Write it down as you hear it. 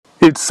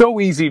It's so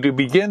easy to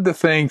begin to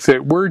think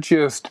that we're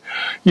just,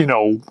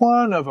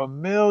 one of a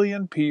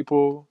million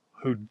people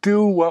who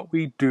do what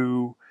we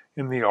do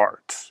in the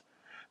arts.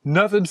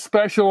 Nothing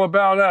special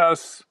about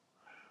us,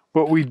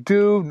 but we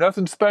do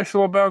nothing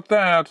special about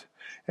that,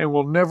 and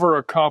we'll never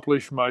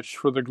accomplish much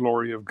for the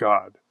glory of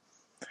God.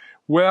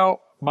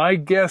 Well, my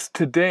guest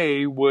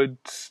today would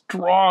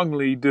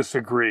strongly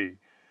disagree.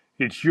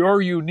 It's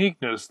your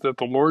uniqueness that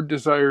the Lord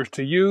desires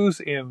to use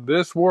in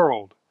this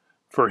world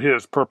for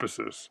His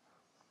purposes.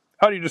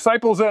 Howdy,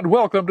 disciples, and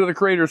welcome to the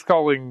Creator's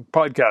Calling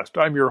podcast.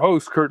 I'm your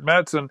host, Kurt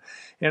Mattson,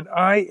 and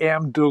I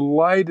am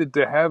delighted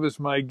to have as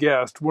my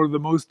guest one of the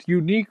most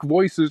unique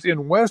voices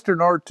in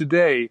Western art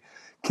today,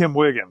 Kim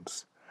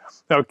Wiggins.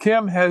 Now,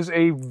 Kim has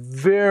a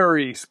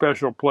very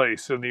special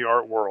place in the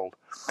art world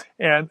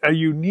and a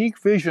unique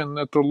vision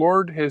that the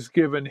Lord has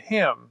given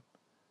him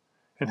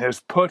and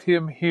has put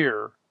him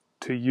here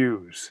to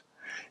use.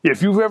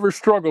 If you've ever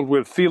struggled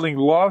with feeling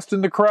lost in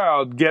the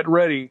crowd, get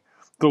ready.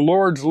 The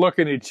Lord's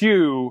looking at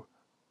you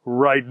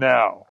right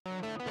now.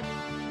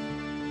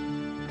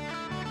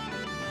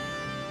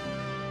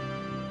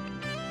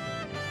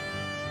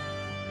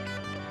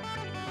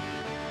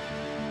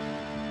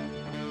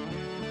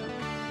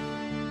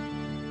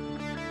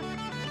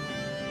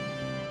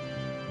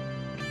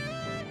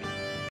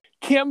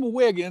 Kim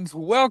Wiggins,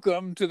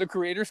 welcome to the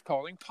Creator's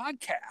Calling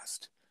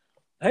podcast.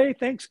 Hey,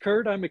 thanks,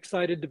 Kurt. I'm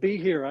excited to be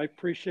here. I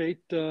appreciate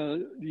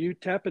you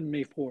tapping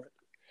me for it.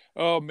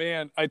 Oh,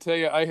 man, I tell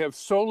you, I have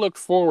so looked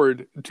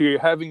forward to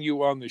having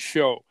you on the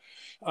show.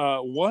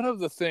 One of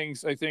the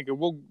things I think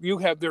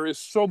there is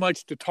so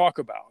much to talk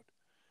about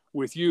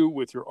with you,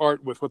 with your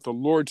art, with what the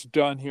Lord's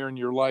done here in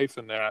your life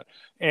and that.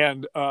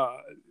 And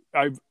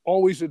I've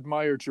always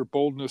admired your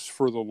boldness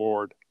for the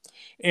Lord.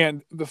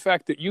 And the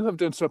fact that you have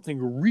done something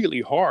really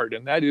hard,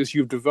 and that is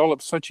you've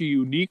developed such a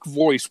unique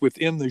voice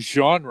within the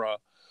genre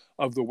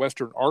of the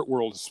Western art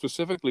world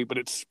specifically, but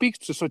it speaks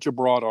to such a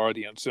broad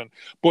audience. And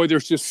boy,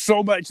 there's just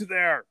so much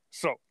there.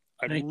 So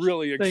I'm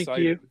really excited.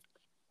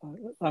 Thank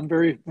you. I'm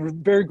very,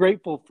 very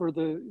grateful for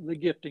the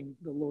gifting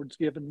the Lord's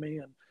given me.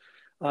 And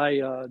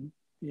I,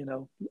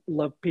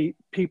 love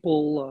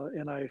people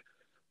and I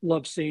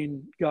love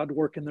seeing God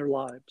work in their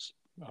lives.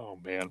 Oh,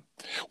 man.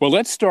 Well,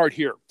 let's start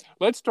here.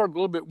 Let's start a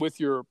little bit with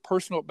your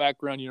personal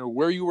background,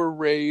 where you were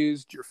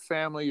raised, your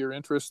family, your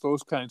interests,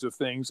 those kinds of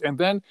things. And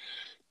then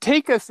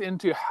take us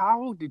into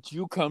how did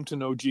you come to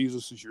know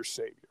Jesus as your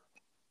Savior?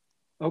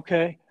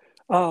 Okay.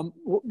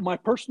 My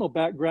personal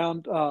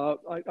background,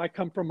 I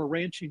come from a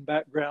ranching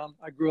background.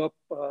 I grew up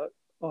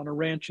on a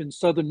ranch in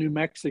southern New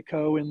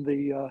Mexico in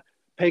the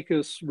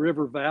Pecos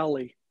River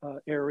Valley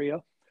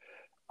area.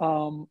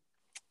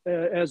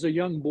 As a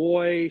young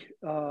boy,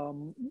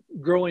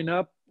 growing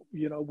up,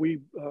 we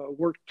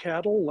worked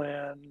cattle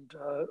and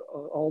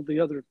all the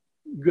other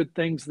good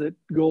things that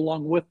go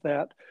along with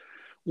that.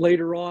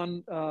 Later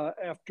on,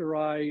 after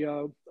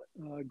I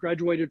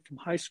graduated from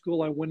high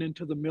school, I went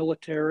into the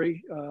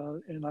military,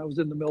 and I was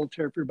in the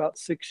military for about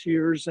 6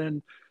 years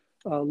and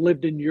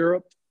lived in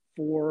Europe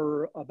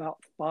for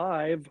about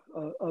 5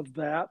 of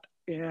that.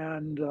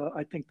 And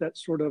I think that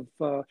sort of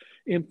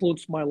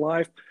influenced my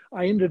life.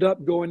 I ended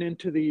up going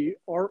into the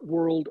art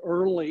world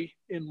early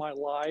in my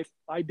life.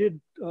 I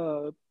did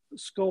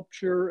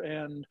sculpture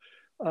and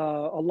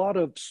a lot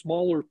of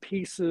smaller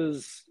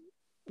pieces,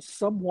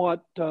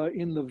 somewhat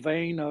in the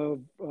vein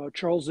of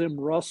Charles M.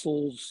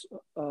 Russell's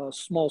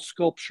small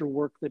sculpture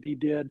work that he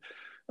did,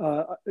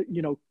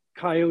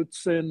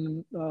 coyotes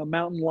and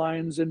mountain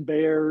lions and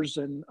bears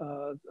and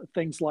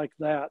things like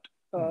that.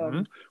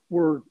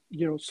 Were,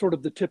 sort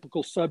of the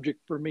typical subject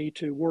for me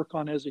to work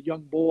on as a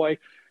young boy.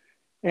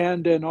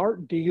 And an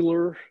art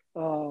dealer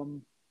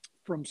from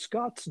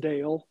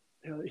Scottsdale,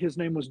 his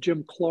name was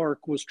Jim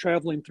Clark, was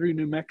traveling through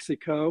New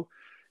Mexico,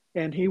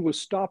 and he was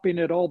stopping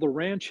at all the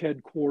ranch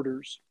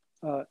headquarters.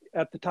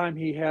 At the time,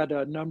 he had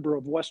a number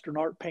of Western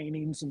art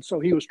paintings, and so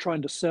he was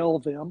trying to sell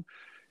them.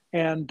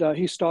 And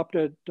he stopped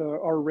at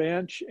our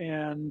ranch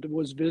and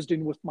was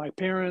visiting with my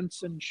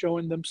parents and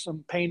showing them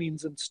some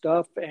paintings and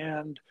stuff,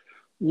 and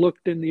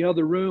looked in the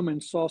other room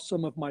and saw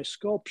some of my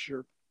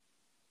sculpture,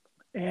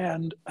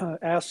 and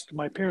asked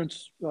my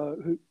parents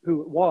who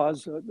it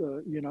was,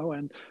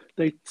 and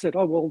they said,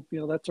 "Oh,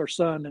 well, that's our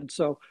son." And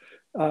so,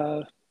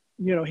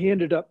 he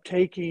ended up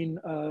taking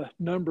a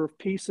number of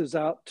pieces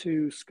out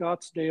to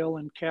Scottsdale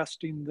and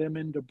casting them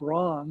into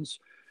bronze,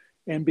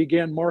 and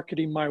began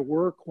marketing my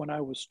work when I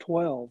was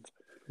 12.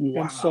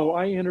 Wow. And so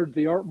I entered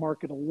the art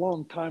market a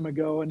long time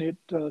ago, and it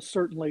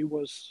certainly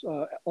was,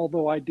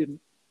 although I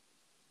didn't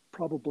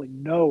probably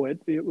know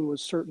it, it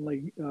was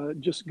certainly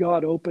just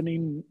God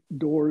opening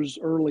doors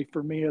early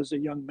for me as a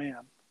young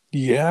man.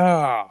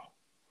 Yeah.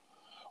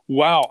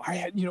 Wow.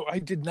 I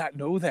did not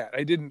know that.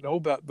 I didn't know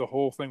about the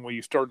whole thing when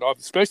you started off,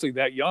 especially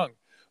that young,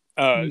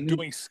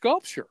 doing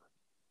sculpture.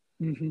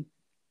 Mm-hmm.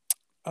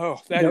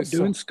 Oh, that is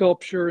doing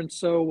sculpture. And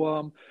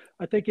so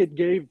I think it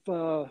gave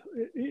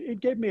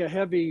me a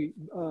heavy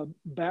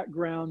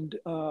background.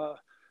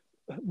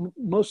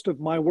 Most of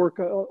my work,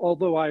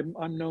 although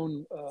I'm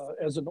known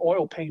as an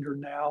oil painter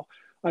now,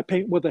 I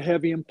paint with a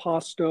heavy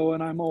impasto,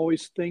 and I'm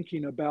always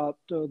thinking about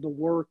the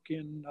work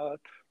in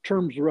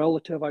terms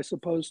relative, I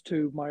suppose,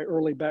 to my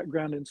early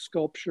background in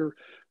sculpture.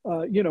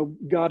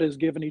 God has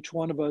given each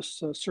one of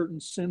us certain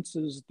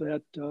senses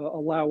that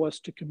allow us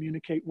to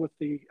communicate with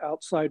the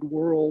outside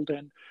world.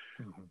 And,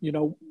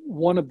 Mhm.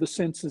 one of the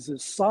senses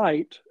is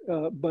sight,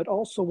 but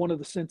also one of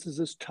the senses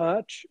is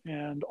touch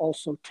and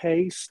also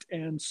taste.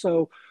 And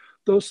so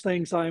those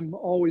things I'm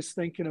always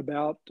thinking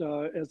about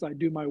as I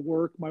do my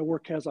work. My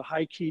work has a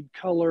high keyed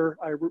color.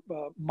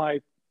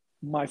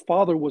 My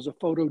father was a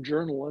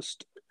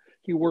photojournalist.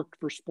 He worked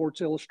for Sports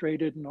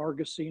Illustrated and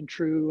Argosy and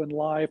True and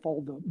Life,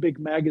 all the big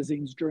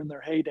magazines during their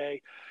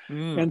heyday.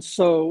 Mm. And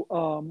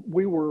so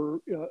we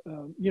were,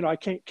 I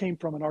came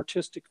from an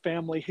artistic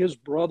family. His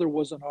brother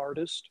was an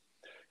artist,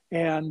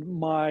 and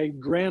my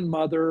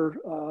grandmother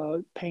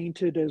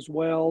painted as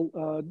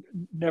well.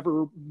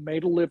 Never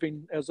made a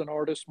living as an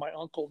artist. My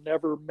uncle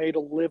never made a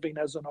living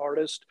as an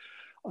artist.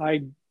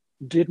 I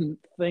didn't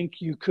think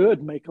you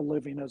could make a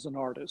living as an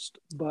artist,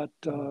 but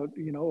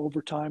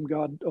over time,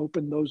 God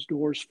opened those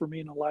doors for me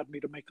and allowed me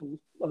to make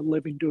a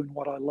living doing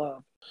what I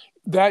love.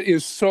 That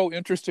is so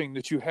interesting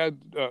that you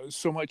had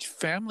so much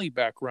family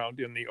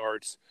background in the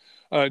arts.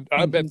 I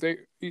bet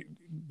Mm-hmm.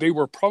 they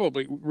were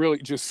probably really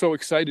just so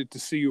excited to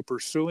see you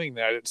pursuing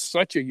that at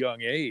such a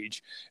young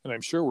age, and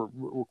I'm sure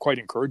we're quite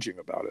encouraging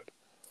about it.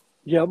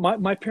 Yeah,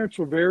 my parents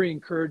were very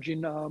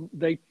encouraging.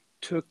 They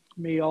took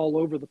me all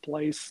over the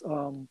place.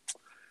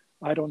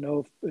 I don't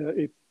know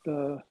if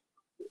the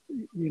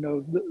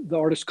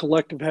Artist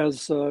Collective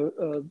has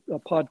a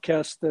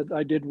podcast that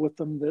I did with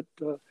them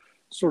that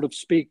sort of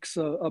speaks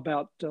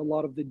about a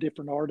lot of the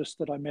different artists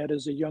that I met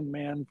as a young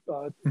man,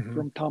 Mm-hmm.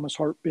 from Thomas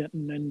Hart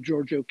Benton and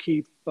George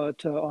O'Keeffe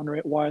to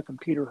Henriette Wyeth and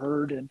Peter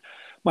Hurd. And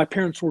my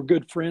parents were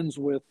good friends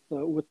with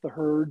the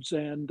Hurds,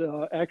 and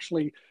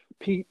actually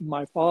Pete and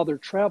my father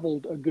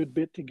traveled a good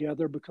bit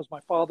together because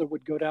my father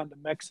would go down to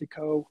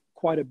Mexico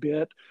quite a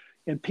bit,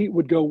 and Pete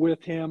would go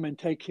with him and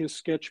take his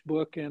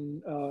sketchbook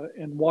and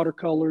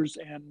watercolors.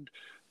 And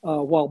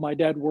while my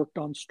dad worked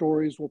on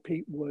stories, well,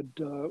 Pete would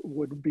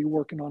be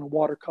working on a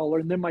watercolor.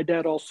 And then my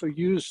dad also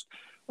used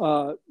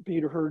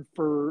Peter Hurd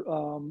for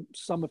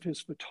some of his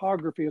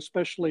photography,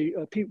 especially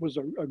Pete was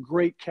a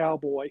great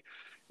cowboy.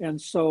 And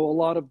so a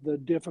lot of the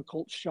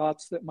difficult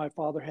shots that my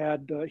father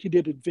had, he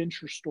did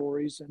adventure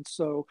stories. And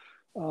so,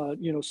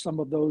 some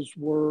of those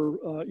were,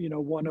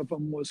 one of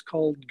them was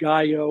called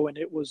Gallo, and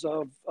it was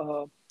of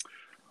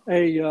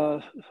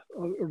a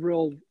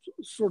real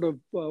sort of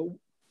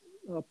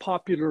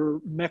popular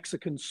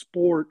Mexican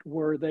sport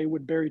where they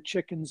would bury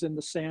chickens in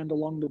the sand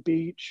along the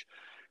beach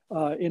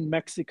in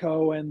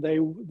Mexico, and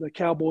the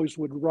cowboys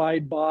would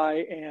ride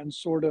by and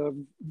sort of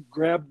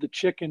grab the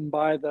chicken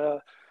by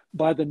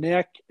the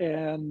neck,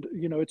 and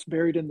it's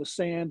buried in the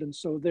sand, and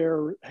so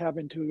they're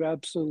having to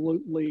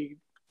absolutely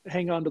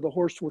hang on to the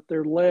horse with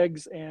their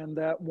legs, and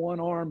that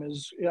one arm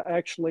is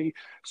actually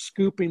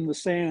scooping the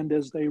sand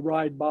as they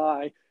ride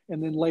by.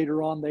 And then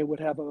later on, they would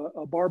have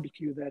a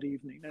barbecue that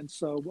evening. And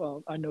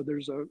so I know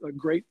there's a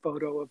great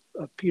photo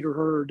of Peter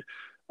Hurd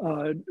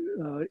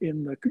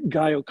in the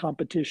Gallo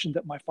competition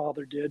that my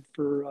father did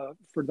for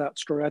that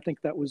story. I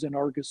think that was in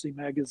Argosy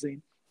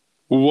magazine.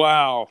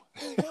 Wow,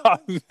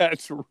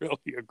 that's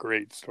really a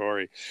great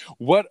story.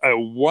 What a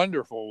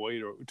wonderful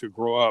way to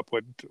grow up.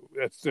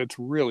 That's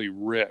really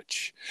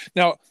rich.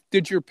 Now,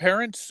 did your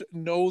parents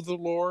know the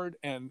Lord,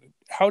 and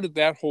how did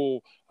that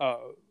whole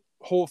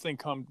thing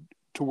come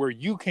to where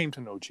you came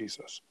to know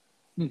Jesus?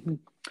 Mm-hmm.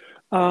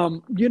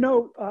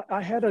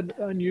 I had an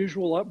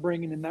unusual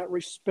upbringing in that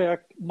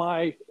respect.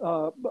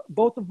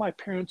 Both of my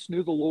parents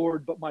knew the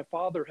Lord, but my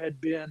father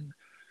had been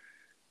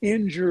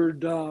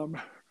injured in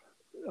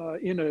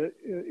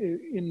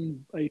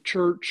a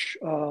church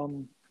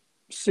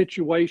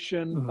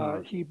situation.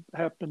 Mm. He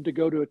happened to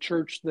go to a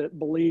church that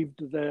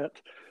believed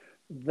that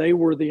they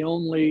were the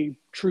only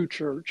true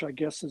church, I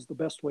guess is the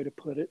best way to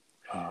put it.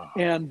 Uh,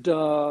 And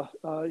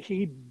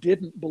he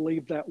didn't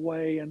believe that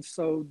way. And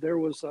so there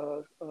was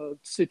a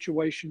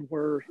situation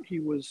where he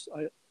was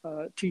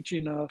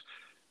teaching a,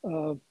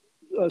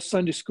 a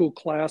Sunday school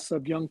class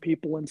of young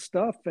people and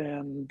stuff.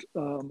 And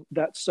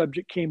that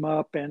subject came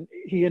up, and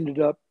he ended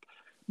up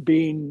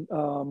being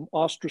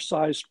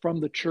ostracized from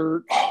the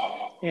church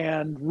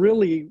and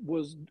really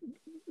was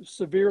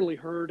severely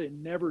hurt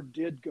and never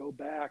did go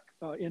back.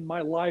 In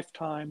my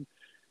lifetime,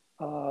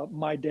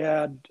 my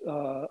dad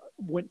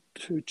went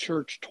to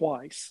church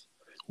twice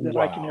that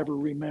I can wow. ever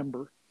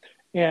remember.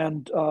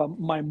 And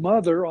my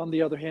mother, on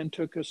the other hand,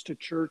 took us to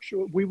church.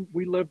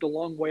 We lived a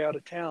long way out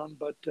of town,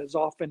 but as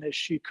often as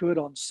she could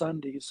on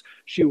Sundays,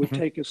 she would Mhm.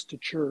 take us to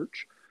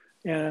church.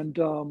 And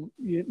so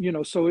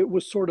it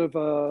was sort of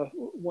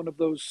one of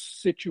those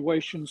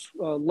situations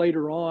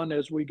later on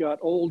as we got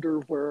older,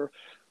 where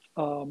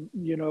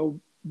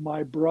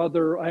my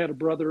brother, I had a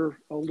brother,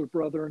 older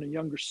brother, and a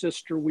younger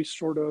sister. We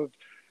sort of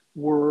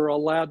were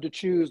allowed to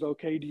choose,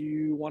 okay, do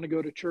you want to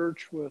go to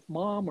church with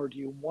mom, or do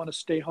you want to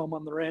stay home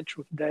on the ranch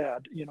with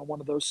dad? One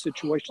of those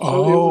situations.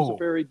 So it was a Oh,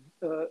 very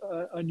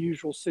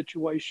unusual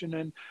situation.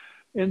 And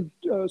and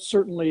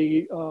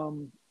certainly,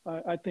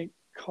 I think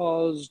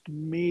caused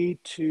me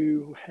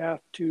to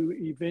have to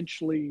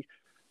eventually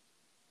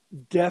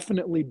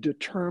definitely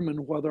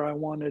determine whether I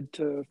wanted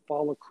to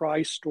follow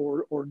Christ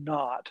or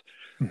not.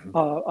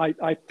 Mhm.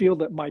 I feel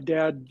that my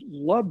dad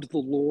loved the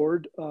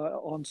Lord.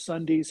 On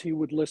Sundays, he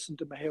would listen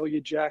to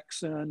Mahalia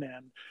Jackson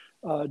and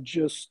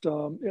just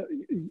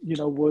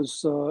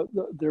was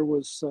there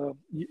was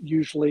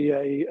usually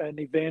an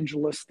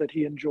evangelist that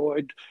he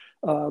enjoyed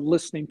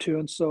listening to,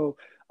 and so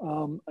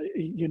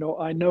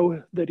I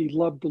know that he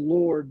loved the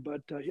Lord,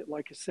 but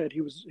like I said,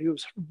 he was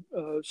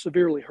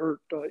severely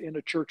hurt in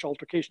a church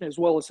altercation, as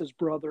well as his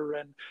brother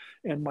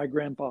and my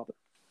grandfather.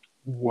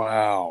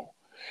 Wow.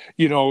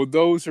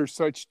 Those are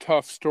such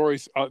tough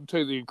stories. I'll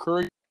tell you the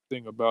encouraging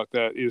thing about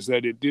that is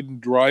that it didn't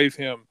drive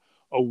him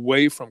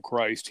away from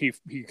Christ.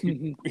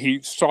 Mhm.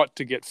 He sought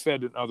to get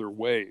fed in other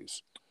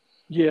ways.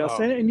 Yes,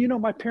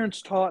 Um, my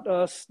parents taught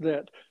us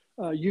that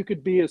you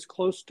could be as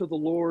close to the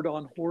Lord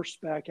on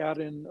horseback out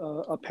in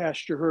a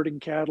pasture herding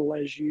cattle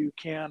as you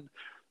can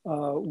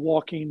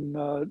walking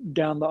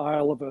down the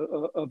aisle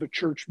of a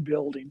church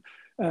building.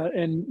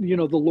 And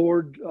the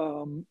Lord,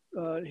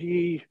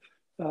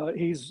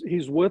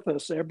 he's with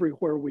us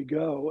everywhere we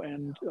go,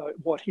 and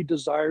what He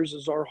desires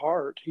is our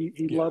heart.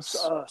 He loves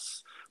yes,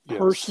 us yes,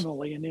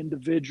 personally and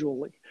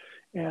individually.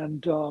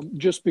 And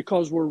just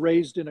because we're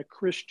raised in a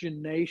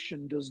Christian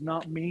nation does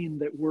not mean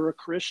that we're a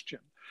Christian.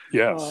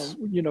 yes.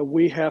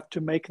 We have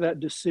to make that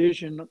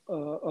decision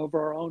of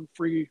our own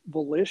free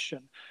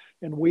volition.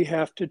 And we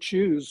have to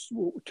choose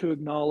to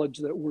acknowledge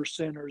that we're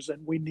sinners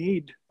and we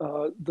need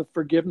the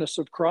forgiveness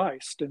of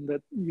Christ. And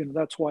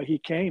that's why He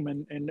came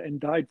and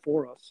died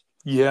for us.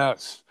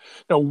 Yes.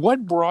 Now,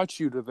 what brought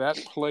you to that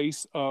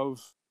place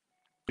of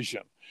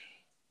vision?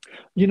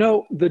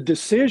 The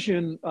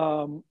decision,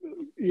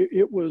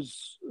 it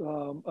was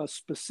a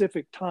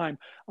specific time.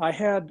 I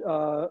had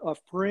a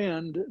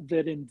friend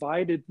that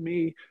invited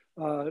me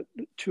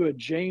to a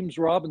James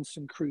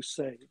Robinson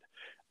crusade.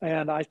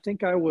 And I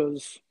think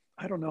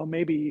I don't know,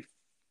 maybe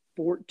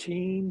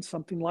 14,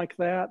 something like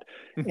that.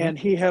 Hmm. And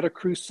he had a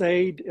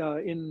crusade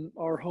in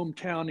our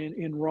hometown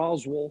in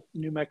Roswell,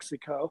 New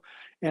Mexico.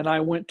 And I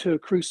went to a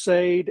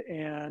crusade.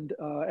 And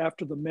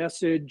after the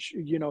message,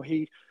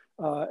 he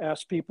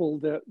asked people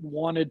that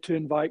wanted to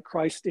invite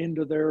Christ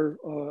into their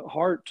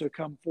heart to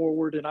come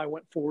forward. And I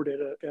went forward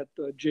at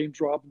the James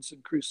Robinson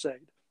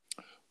crusade.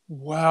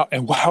 Wow.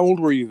 And how old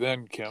were you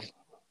then, Kim?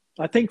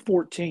 I think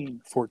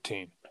 14.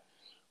 14.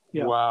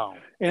 Yeah. Wow.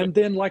 And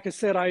then, like I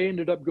said, I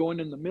ended up going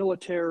in the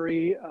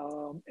military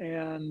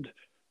and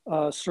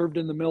served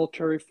in the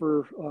military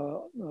for,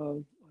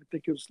 I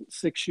think it was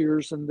 6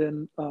 years. And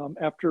then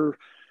after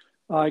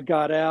I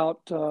got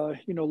out,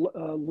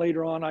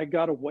 later on, I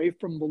got away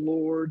from the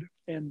Lord.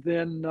 And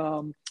then,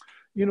 the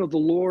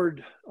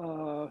Lord,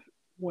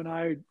 when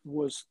I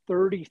was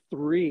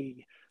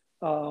 33,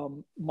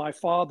 my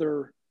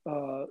father,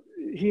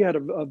 he had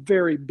a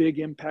very big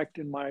impact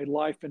in my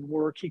life and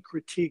work. He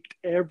critiqued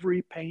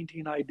every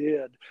painting I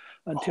did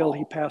until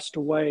he Oh, passed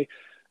away.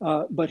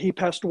 But he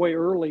passed away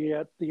early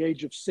at the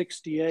age of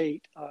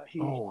 68. oh, He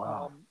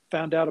wow.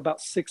 found out about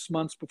 6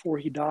 months before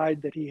he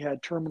died that he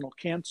had terminal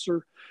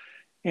cancer.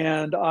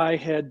 And I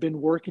had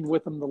been working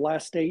with him the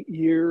last 8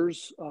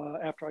 years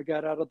after I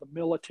got out of the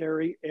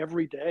military.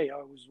 Every day I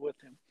was with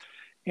him.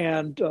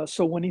 And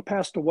so when he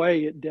passed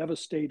away, it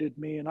devastated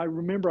me. And I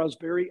remember I was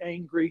very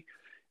angry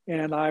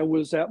and I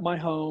was at my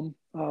home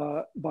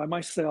by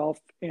myself.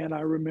 And I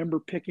remember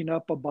picking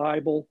up a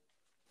Bible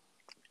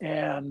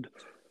and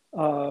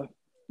uh,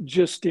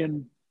 just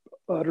in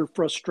utter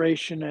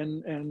frustration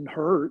and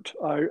hurt,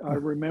 I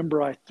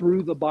remember I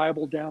threw the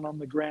Bible down on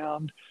the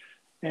ground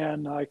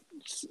and I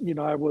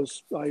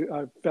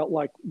felt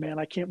like, man,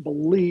 I can't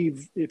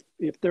believe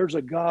if there's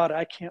a God,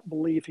 I can't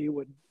believe He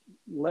would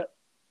let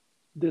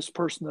this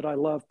person that I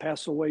love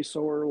pass away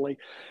so early.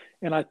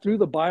 And I threw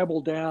the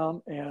Bible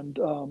down, and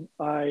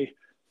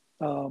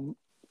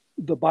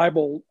the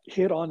Bible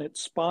hit on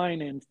its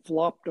spine and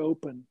flopped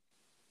open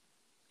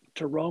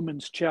to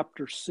Romans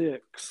chapter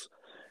 6.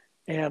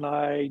 And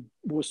I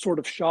was sort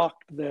of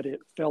shocked that it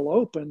fell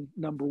open,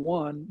 number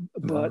one,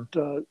 Hmm. but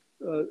uh,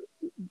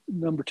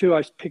 number two,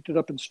 I picked it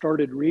up and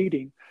started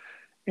reading.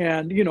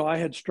 And, I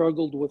had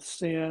struggled with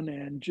sin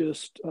and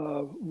just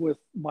with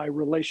my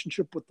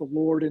relationship with the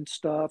Lord and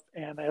stuff.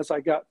 And as I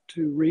got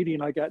to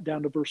reading, I got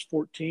down to verse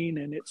 14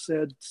 and it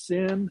said,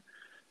 Sin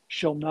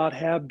shall not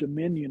have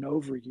dominion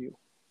over you.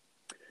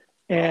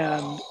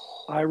 And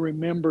I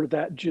remember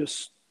that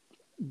just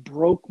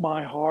broke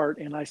my heart.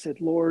 And I said,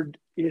 Lord,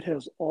 it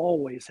has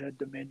always had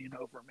dominion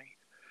over me.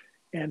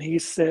 And He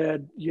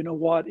said, you know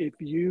what? If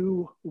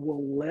you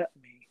will let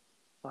me,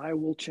 I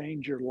will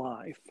change your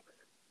life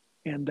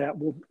and that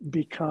will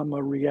become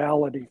a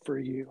reality for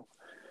you.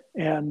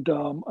 And,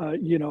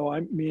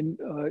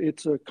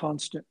 it's a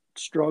constant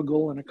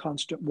struggle and a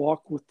constant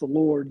walk with the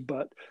Lord,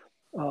 but,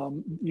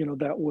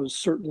 that was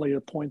certainly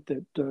a point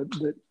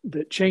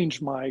that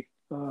changed my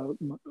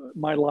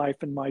life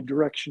and my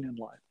direction in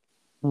life.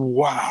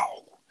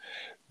 Wow.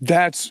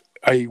 That's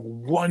a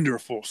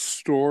wonderful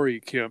story,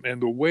 Kim,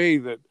 and the way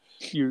that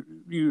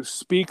you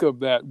speak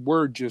of that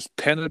word just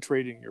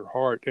penetrating your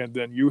heart, and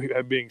then you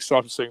have being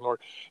soft and saying,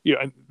 Lord, yeah,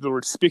 and the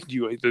Lord speaking to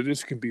you that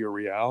this can be a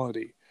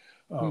reality.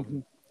 Mm-hmm.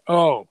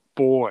 Oh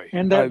boy,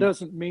 And that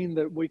doesn't mean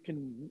that we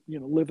can,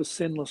 live a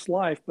sinless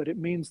life, but it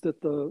means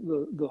that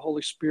the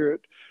Holy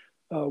Spirit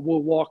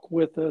will walk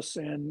with us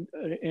and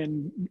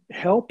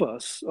help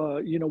us.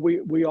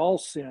 We all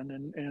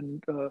sin,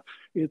 and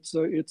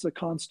it's a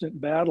constant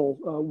battle.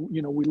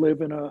 We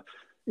live in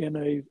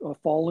a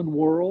fallen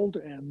world,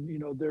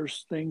 and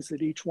there's things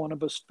that each one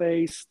of us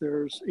face.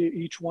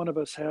 Each one of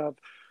us have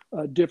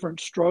different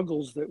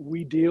struggles that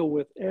we deal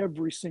with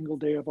every single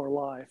day of our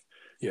life.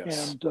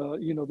 yes. And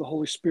the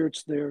Holy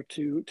Spirit's there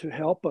to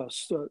help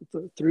us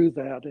through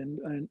that,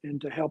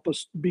 and to help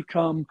us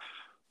become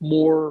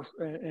more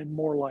and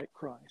more like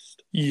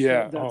Christ.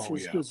 Yeah. That's Oh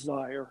his yeah.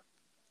 desire.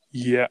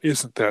 Yeah.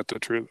 Isn't that the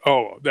truth?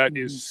 Oh, that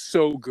is Mm-hmm.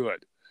 so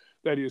good.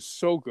 That is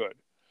so good.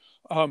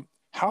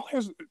 How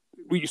has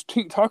we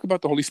talk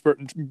about the Holy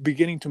Spirit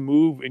beginning to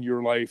move in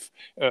your life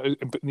in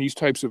these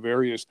types of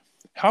areas?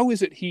 How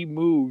is it He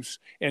moves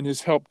and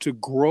has helped to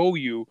grow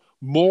you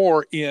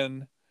more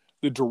in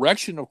the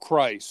direction of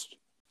Christ?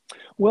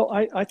 Well,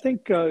 I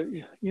think,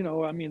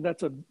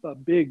 that's a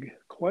big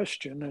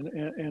question,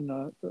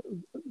 and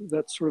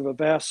that's sort of a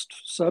vast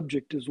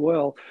subject as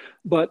well.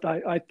 But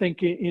I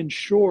think in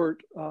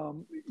short,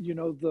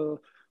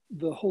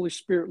 the Holy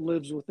Spirit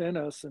lives within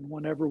us, and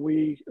whenever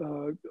we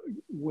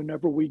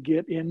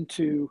get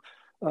into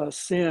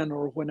sin,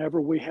 or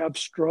whenever we have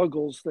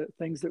struggles, that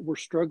things that we're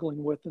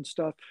struggling with and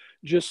stuff,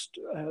 just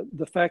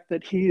the fact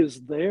that He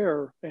is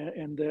there,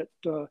 and that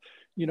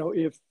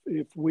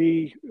if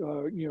we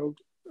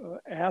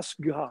ask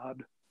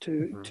God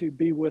Mm-hmm. to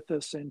be with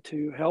us and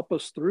to help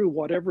us through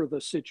whatever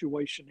the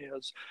situation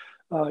is.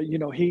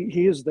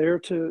 He is there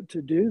to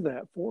do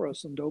that for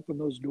us and to open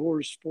those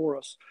doors for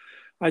us.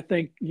 I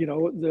think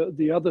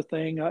the other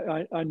thing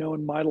I know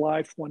in my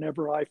life,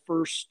 whenever I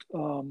first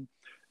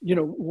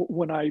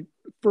when I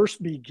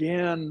first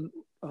began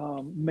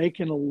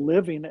making a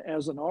living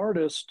as an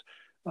artist.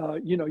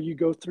 You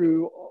go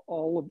through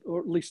or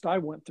at least I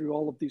went through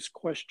all of these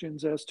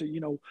questions as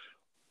to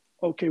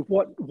okay,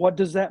 what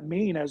does that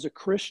mean as a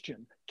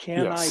Christian?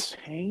 Can I Yes.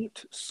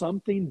 paint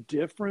something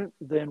different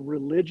than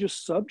religious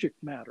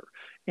subject matter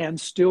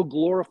and still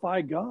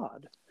glorify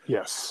God?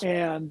 Yes.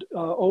 And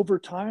over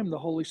time, the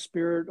Holy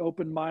Spirit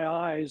opened my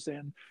eyes,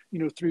 and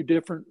through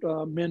different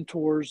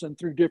mentors and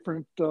through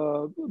different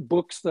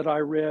books that I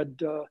read.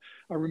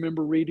 I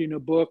remember reading a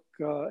book,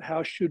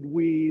 "How Should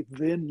We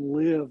Then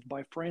Live"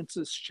 by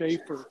Francis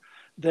Schaeffer,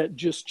 that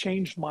just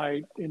changed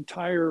my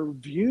entire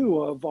view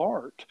of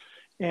art.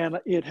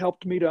 And it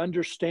helped me to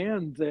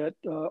understand that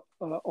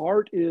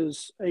art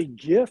is a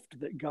gift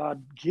that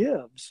God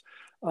gives,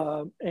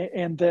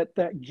 and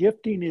that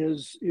gifting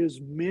is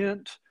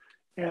meant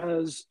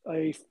as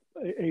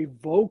a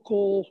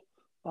vocal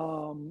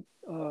um,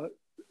 uh,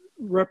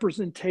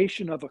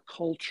 representation of a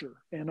culture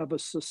and of a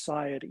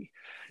society,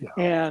 Yeah.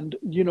 and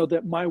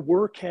that my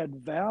work had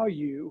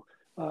value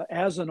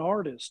as an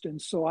artist. And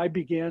so I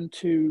began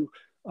to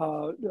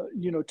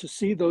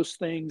see those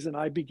things, and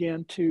I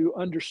began to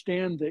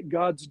understand that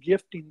God's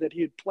gifting that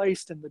He had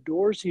placed and the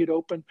doors He had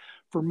opened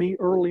for me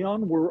early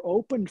on were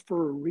opened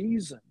for a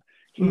reason.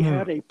 He Mm.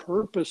 had a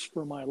purpose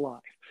for my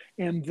life,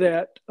 and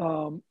that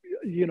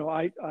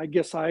I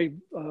guess I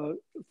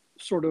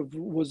sort of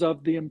was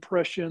of the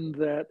impression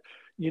that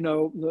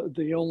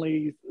the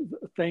only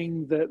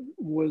thing that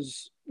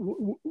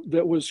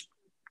was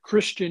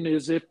Christian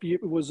is if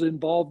it was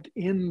involved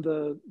in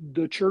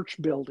the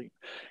church building.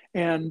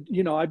 And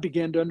I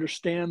began to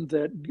understand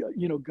that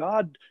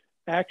God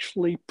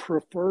actually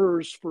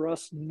prefers for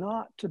us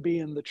not to be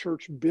in the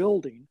church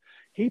building.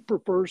 He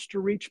prefers to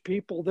reach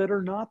people that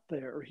are not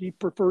there. He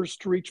prefers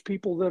to reach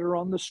people that are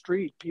on the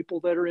street, people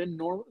that are in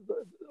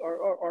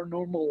our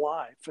normal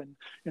life.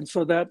 And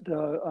so that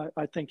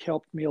I think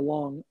helped me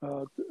along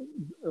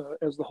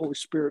as the Holy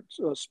Spirit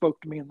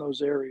spoke to me in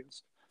those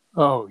areas.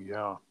 Oh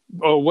yeah.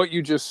 Oh, what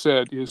you just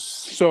said is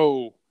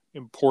so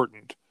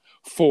important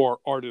for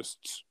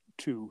artists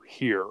to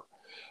hear.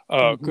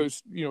 Mm-hmm.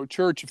 Because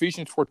church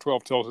Ephesians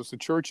 4:12 tells us the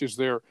church is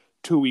there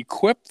to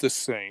equip the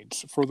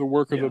saints for the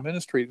work of the Yeah.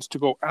 ministry. It's to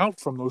go out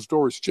from those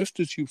doors, just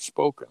as you've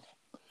spoken,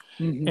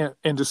 Mm-hmm.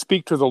 and to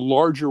speak to the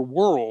larger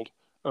world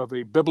of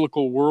a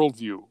biblical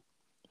worldview.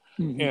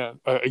 Mm-hmm. And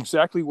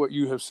exactly what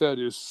you have said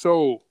is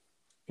so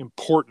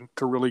important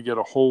to really get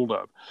a hold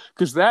of,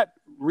 because that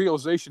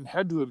realization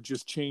had to have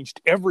just changed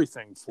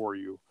everything for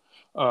you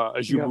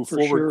as you Yeah, move for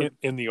forward sure.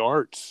 in the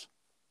arts.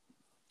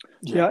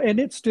 Yeah. Yeah, and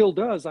it still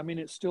does. I mean,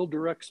 it still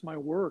directs my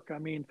work. I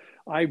mean,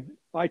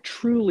 I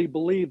truly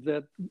believe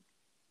that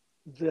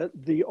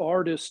the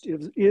artist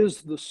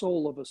is the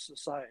soul of a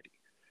society.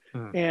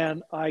 Mm.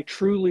 And I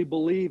truly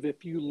believe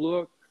if you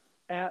look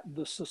at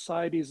the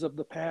societies of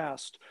the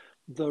past,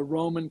 the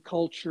Roman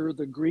culture,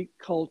 the Greek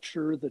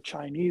culture, the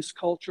Chinese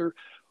culture,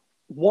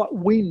 what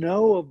we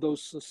know of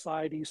those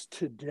societies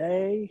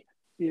today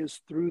is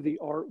through the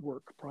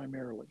artwork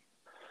primarily.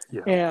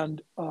 Yeah.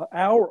 And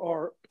our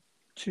art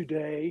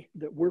today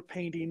that we're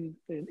painting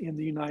in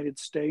the United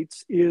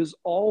States is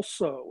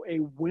also a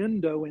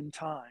window in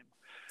time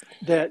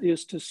that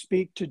is to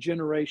speak to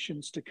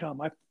generations to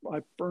come. I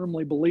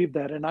firmly believe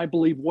that, and I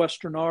believe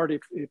Western art.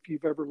 If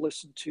you've ever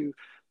listened to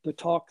the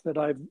talk that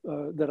I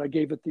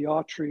gave at the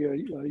Autry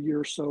a year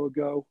or so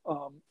ago,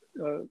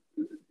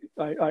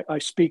 I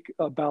speak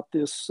about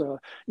this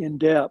in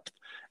depth.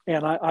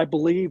 And I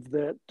believe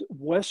that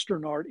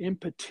Western art in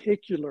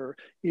particular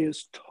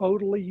is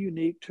totally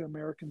unique to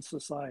American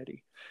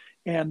society.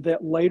 And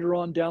that later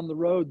on down the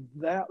road,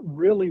 that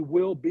really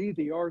will be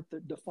the art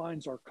that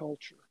defines our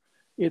culture.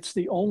 It's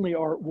the only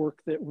artwork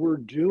that we're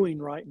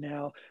doing right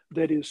now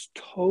that is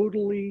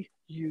totally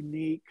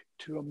unique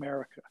to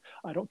America.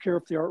 I don't care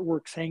if the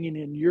artwork's hanging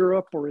in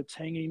Europe or it's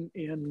hanging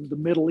in the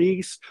Middle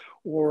East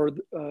or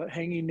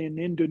hanging in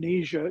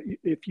Indonesia.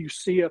 If you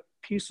see a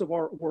piece of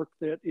artwork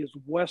that is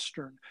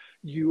Western,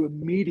 you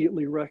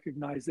immediately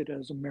recognize it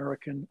as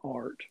American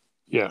art.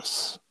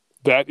 Yes,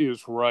 that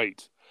is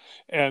right.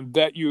 And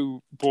that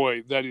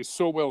is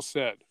so well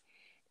said.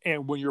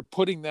 And when you're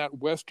putting that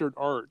Western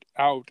art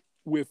out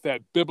with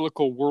that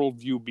biblical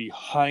worldview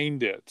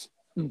behind it,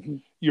 Mm-hmm.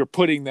 you're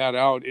putting that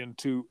out in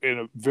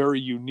a very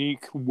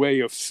unique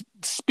way of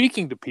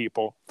speaking to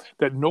people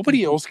that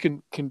nobody Mm-hmm. else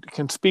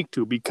can speak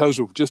to because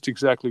of just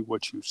exactly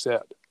what you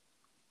said.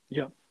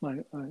 Yeah,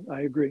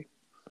 I agree.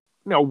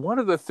 Now, one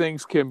of the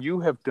things, Kim, you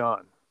have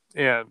done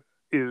and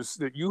is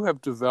that you have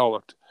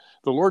developed,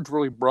 the Lord's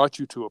really brought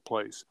you to a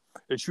place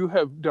that you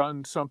have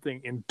done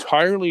something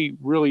entirely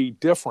really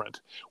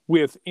different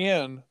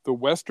within the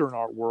Western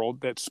art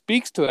world that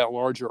speaks to that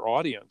larger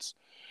audience.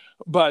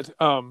 But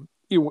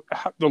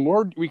the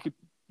Lord,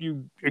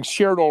 you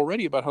shared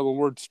already about how the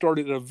Lord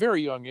started at a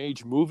very young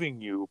age,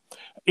 moving you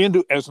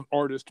into as an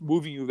artist,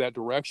 moving you that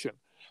direction.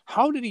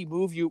 How did He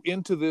move you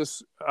into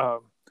this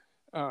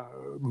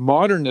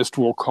modernist,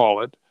 we'll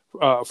call it,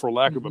 for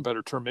lack of a Mm-hmm.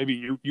 better term? Maybe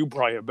you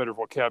probably have better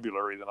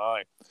vocabulary than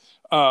I.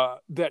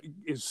 That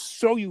is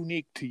so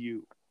unique to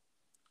you.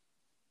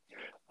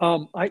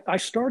 I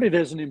started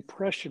as an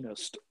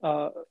impressionist.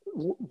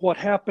 What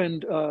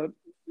happened,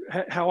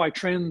 how I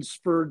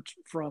transferred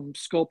from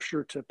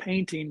sculpture to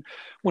painting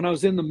when I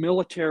was in the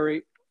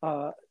military,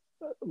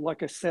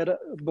 like I said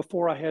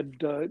before,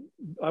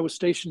 I was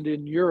stationed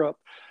in Europe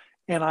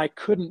and I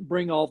couldn't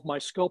bring all of my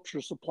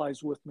sculpture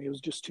supplies with me. It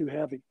was just too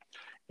heavy.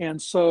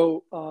 And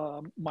so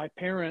my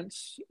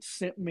parents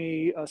sent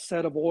me a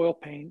set of oil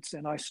paints,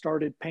 and I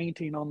started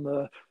painting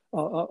on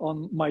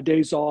my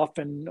days off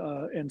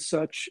and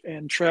such,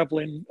 and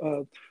traveling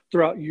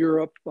throughout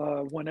Europe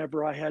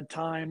whenever I had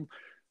time.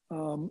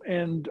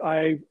 And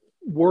I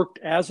worked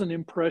as an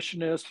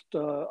impressionist.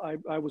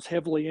 I was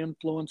heavily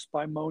influenced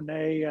by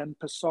Monet and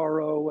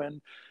Pissarro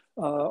and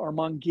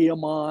Armand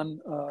Guillemot,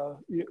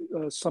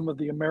 some of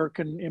the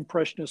American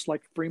impressionists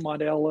like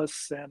Fremont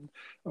Ellis and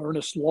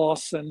Ernest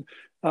Lawson.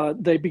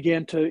 They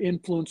began to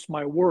influence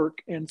my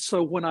work. And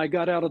so when I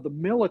got out of the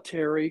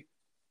military,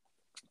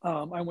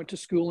 I went to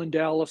school in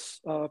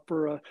Dallas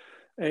for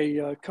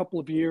a couple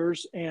of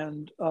years.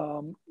 And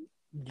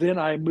then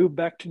I moved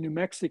back to New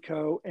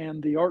Mexico.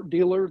 And the art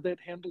dealer that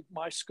handled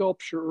my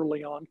sculpture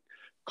early on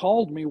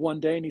called me one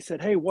day and he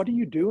said, "Hey, what are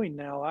you doing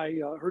now? I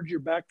heard you're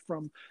back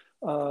from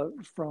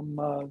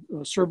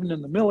serving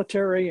in the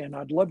military, and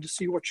I'd love to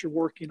see what you're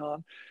working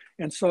on."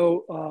 And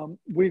so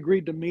we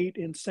agreed to meet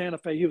in Santa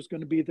Fe. He was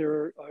going to be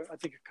there, I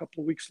think, a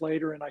couple of weeks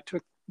later, and I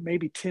took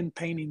maybe 10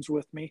 paintings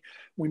with me.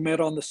 We met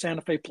on the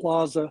Santa Fe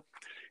Plaza,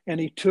 and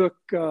he took,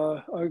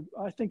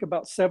 I think,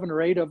 about 7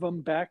 or 8 of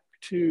them back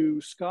to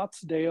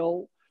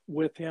Scottsdale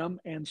with him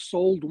and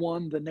sold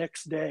one the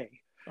next day.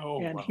 Oh,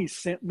 And wow. he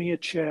sent me a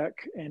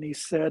check, and he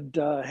said,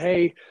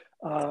 "Hey,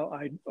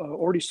 I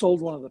already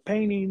sold one of the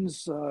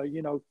paintings.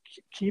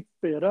 Keep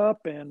it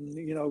up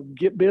and,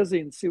 get busy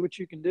and see what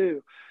you can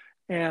do."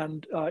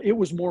 And it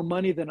was more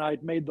money than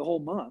I'd made the whole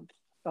month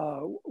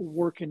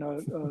working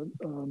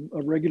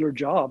a regular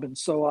job. And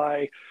so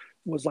I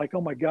was like,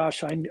 "Oh my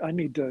gosh, I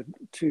need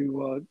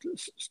to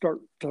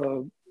start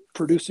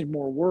producing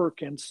more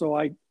work." And so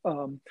I,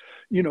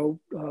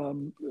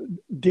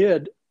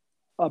 did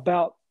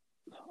about,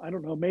 I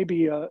don't know,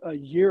 maybe a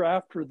year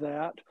after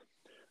that.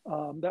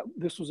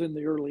 This was in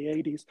the early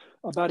 80s.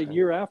 About a Okay.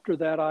 year after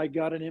that, I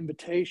got an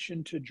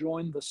invitation to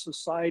join the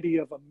Society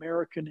of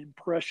American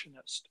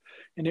Impressionists.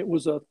 And it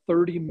was a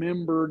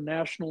 30-member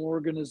national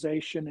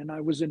organization, and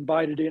I was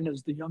invited in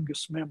as the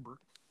youngest member.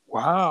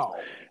 Wow.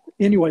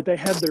 Anyway, they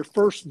had their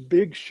first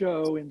big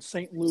show in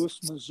St. Louis,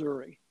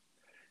 Missouri.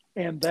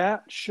 And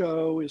that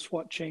show is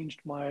what changed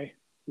my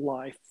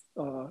life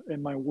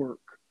and my work.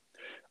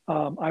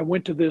 I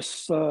went to the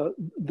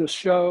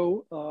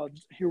show.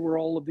 Here were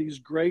all of these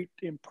great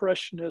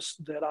impressionists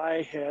that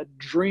I had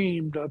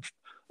dreamed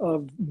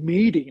of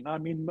meeting. I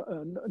mean,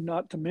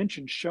 not to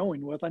mention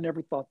showing with. I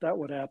never thought that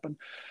would happen.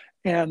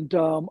 And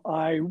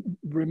I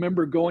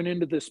remember going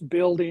into this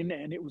building,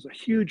 and it was a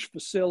huge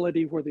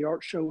facility where the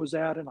art show was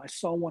at. And I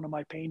saw one of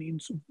my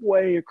paintings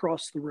way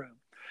across the room.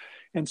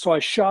 And so I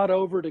shot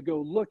over to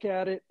go look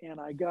at it, and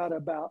I got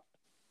about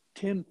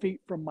 10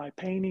 feet from my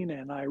painting,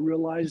 and I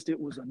realized it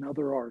was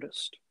another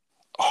artist.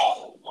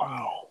 Oh,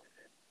 wow.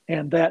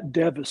 And that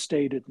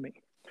devastated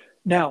me.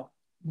 Now,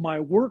 my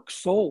work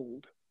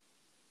sold.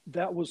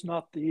 That was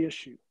not the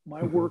issue.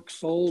 My work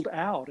sold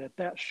out at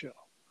that show.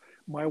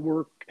 My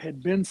work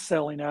had been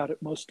selling out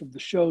at most of the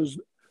shows.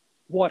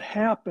 What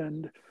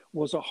happened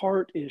was a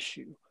heart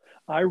issue.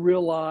 I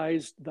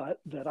realized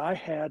that I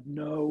had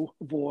no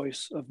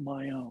voice of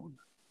my own.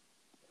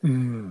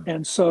 Mm.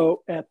 And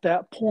so at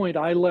that point,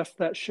 I left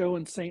that show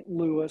in St.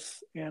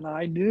 Louis, and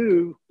I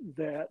knew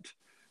that,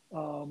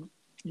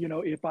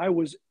 if I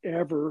was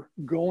ever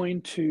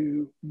going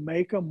to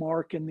make a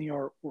mark in the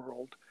art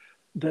world,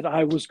 that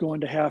I was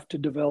going to have to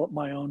develop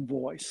my own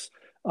voice.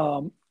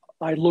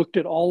 I looked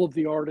at all of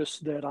the artists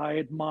that I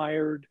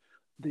admired,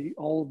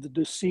 all of the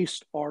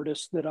deceased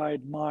artists that I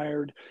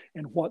admired,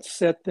 and what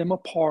set them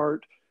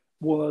apart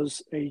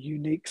was a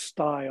unique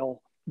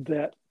style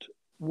that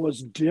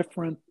was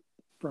different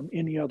from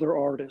any other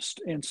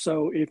artist. And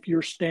so if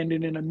you're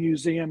standing in a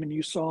museum and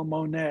you saw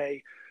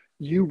Monet,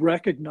 you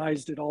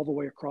recognized it all the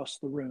way across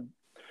the room.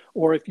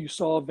 Or if you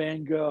saw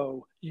Van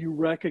Gogh, you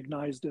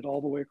recognized it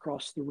all the way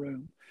across the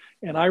room.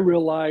 And I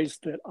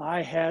realized that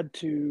I had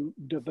to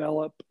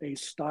develop a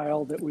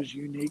style that was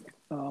unique.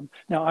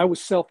 Now I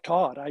was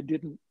self-taught. I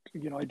didn't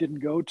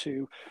go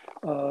to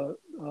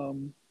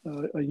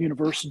a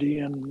university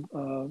and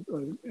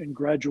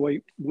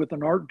graduate with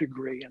an art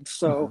degree. And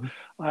so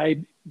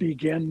I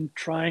began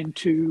trying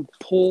to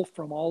pull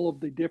from all of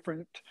the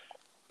different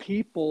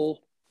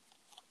people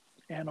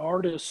and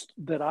artists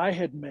that I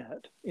had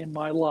met in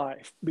my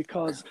life,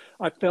 because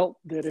I felt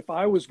that if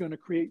I was going to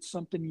create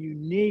something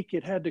unique,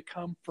 it had to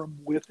come from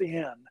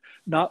within,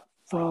 not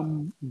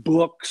from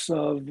books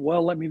of,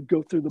 well, let me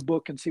go through the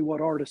book and see what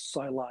artists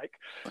I like.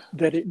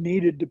 That it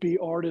needed to be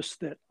artists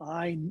that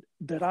I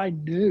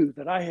knew,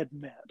 that I had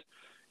met.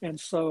 And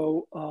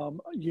so,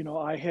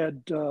 I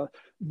had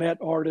met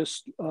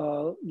artists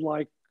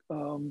like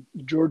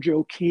George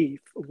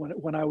O'Keeffe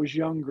when I was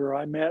younger.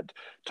 I met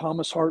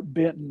Thomas Hart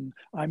Benton.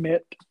 I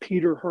met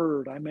Peter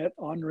Hurd. I met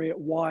Henriette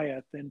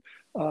Wyeth and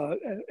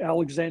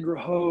Alexandra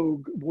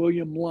Hogue,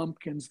 William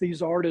Lumpkins.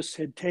 These artists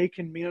had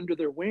taken me under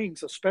their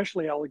wings,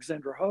 especially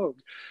Alexandra Hogue,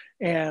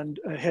 and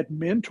had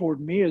mentored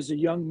me as a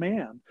young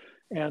man.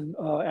 And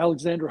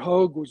Alexandra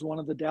Hogue was one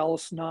of the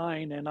Dallas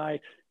Nine, and I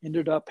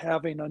ended up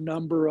having a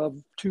number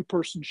of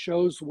two-person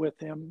shows with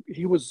him.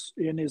 He was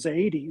in his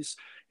 80s,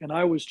 and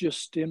I was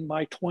just in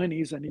my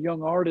 20s and a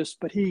young artist,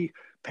 but he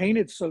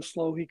painted so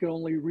slow he could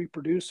only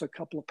reproduce a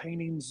couple of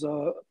paintings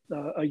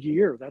a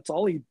year. That's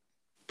all he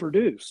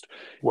produced.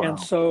 Wow. And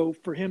so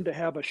for him to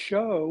have a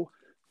show,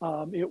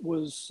 it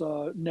was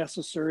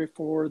necessary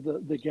for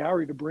the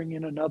gallery to bring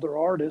in another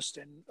artist.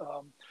 And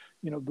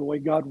the way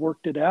God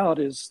worked it out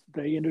is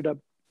they ended up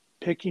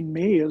picking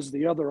me as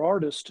the other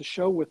artist to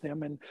show with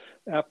him. And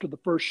after the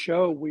first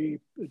show, we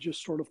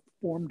just sort of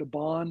formed a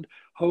bond.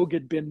 Hogue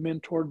had been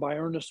mentored by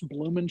Ernest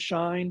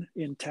Blumenschein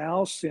in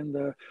Taos in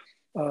the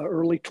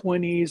early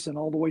 20s and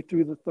all the way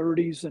through the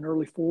 30s and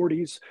early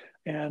 40s,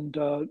 and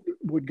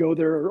would go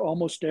there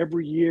almost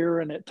every year,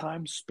 and at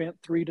times spent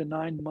 3 to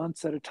 9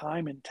 months at a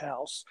time in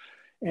Taos.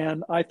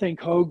 And I think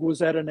Hogue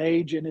was at an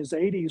age in his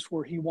 80s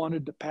where he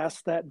wanted to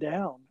pass that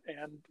down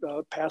and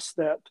pass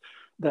that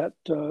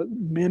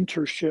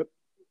mentorship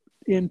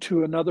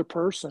into another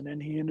person.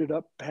 And he ended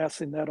up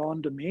passing that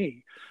on to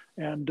me,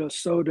 and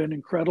sowed an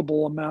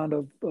incredible amount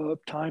of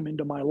time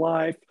into my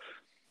life.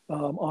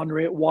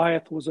 Henriette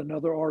Wyeth was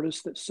another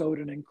artist that sowed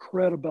an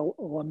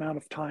incredible amount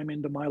of time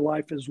into my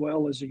life as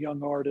well as a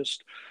young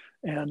artist.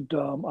 And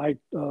I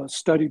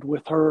studied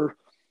with her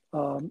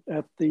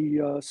at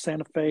the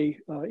Santa Fe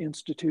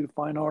Institute of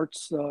Fine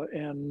Arts,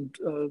 and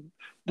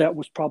that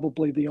was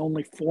probably the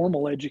only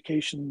formal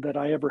education that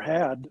I ever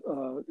had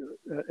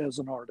as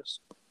an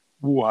artist.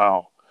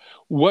 Wow.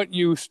 What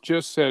you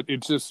just said,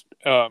 it's just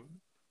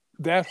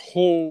that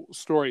whole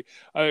story,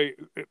 it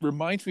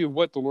reminds me of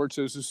what the Lord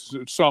says. This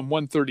is Psalm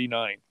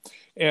 139.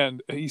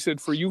 And he said,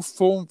 "For you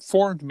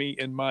formed me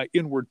in my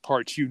inward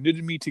parts. You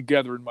knitted me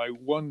together in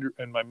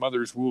my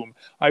mother's womb.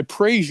 I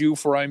praise you,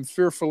 for I'm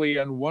fearfully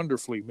and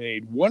wonderfully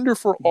made.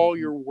 Wonderful all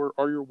your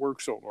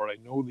works, O Lord. I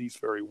know these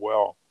very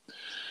well."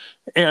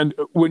 And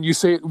when you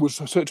say it was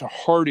such a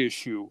hard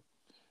issue,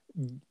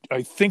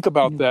 I think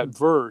about that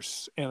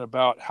verse and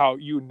about how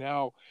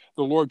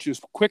the Lord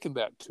just quickened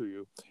that to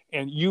you,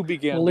 and you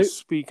began to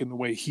speak in the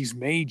way He's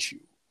made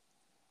you.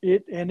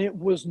 It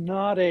was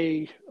not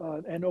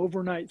an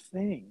overnight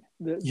thing.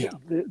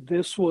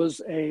 This was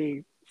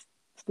a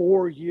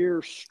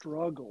 4-year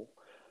struggle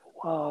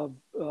of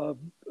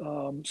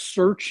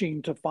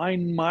searching to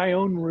find my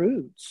own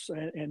roots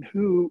and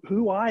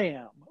who I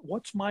am.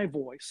 What's my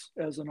voice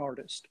as an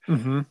artist?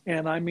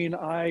 And I mean,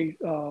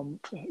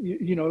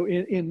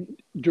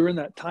 during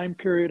that time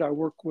period, I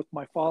worked with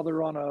my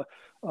father on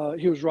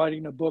he was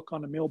writing a book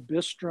on Emil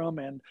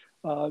Bistrom, and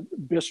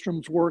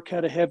Bistrom's work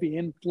had a heavy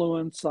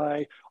influence.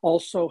 I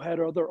also had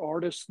other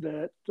artists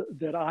that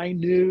I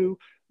knew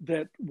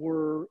that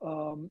were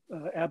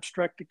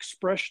abstract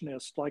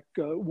expressionists like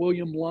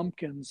William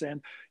Lumpkins.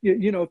 And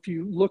if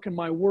you look in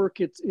my work,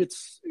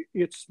 it's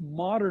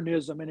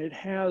modernism, and it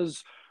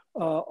has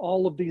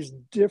all of these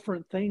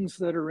different things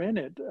that are in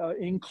it,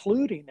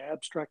 including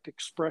abstract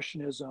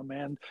expressionism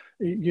and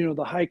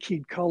the high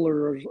keyed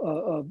color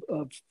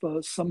of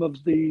some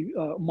of the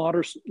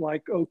modernists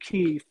like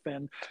O'Keeffe,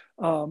 and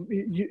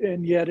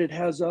yet it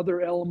has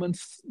other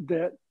elements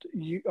that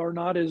are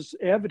not as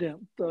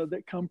evident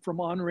that come from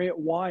Henriette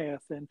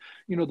Wyeth, and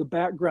the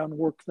background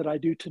work that I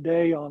do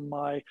today on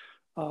my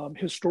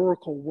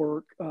historical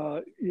work.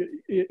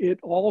 It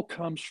all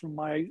comes from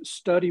my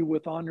study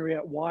with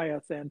Henriette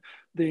Wyeth and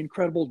the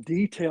incredible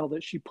detail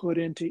that she put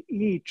into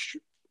each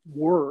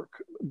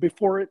work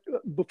before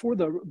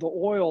the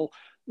oil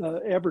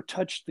ever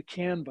touched the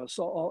canvas.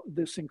 All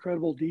this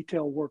incredible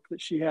detail work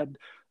that she had,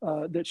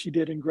 that she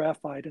did in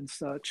graphite and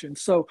such. And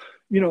so,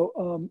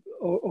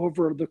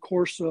 over the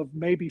course of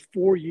maybe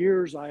 4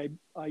 years, I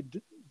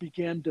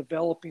began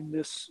developing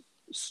this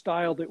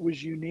style that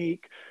was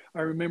unique.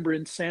 I remember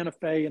in Santa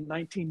Fe in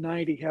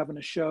 1990 having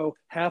a show.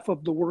 Half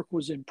of the work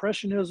was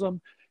Impressionism,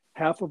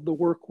 half of the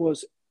work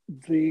was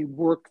the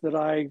work that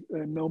I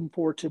am known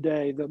for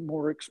today, the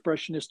more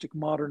expressionistic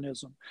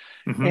modernism.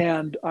 Mm-hmm.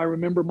 And I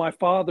remember my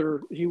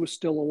father, he was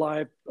still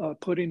alive,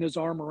 putting his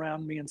arm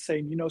around me and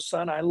saying,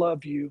 son, I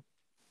love you,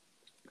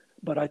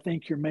 but I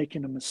think you're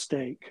making a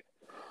mistake.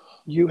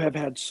 You have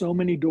had so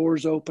many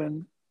doors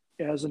open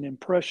as an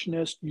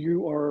impressionist.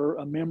 You are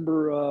a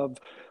member of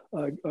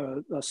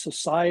a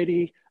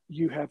society.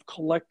 You have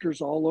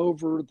collectors all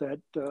over that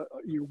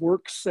your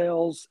work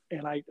sells,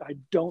 and I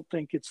don't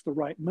think it's the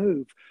right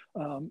move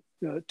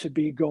to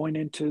be going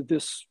into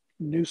this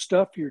new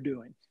stuff you're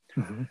doing.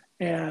 Mm-hmm.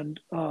 And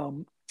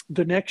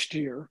the next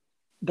year,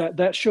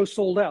 that show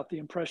sold out, the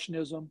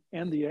Impressionism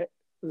and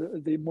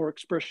the more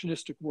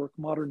expressionistic work,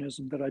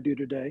 modernism, that I do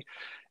today.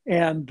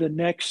 And the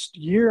next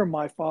year,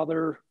 my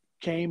father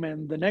came,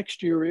 and the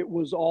next year it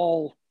was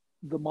all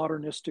the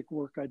modernistic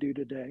work I do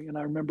today. And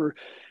I remember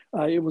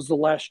it was the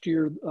last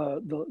year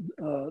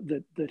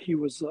that he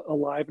was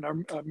alive.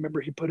 And I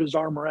remember he put his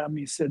arm around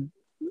me. He said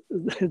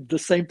the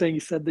same thing he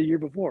said the year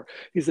before.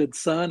 He said,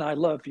 son, I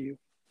love you.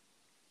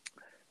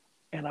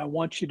 And I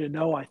want you to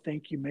know, I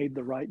think you made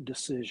the right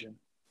decision.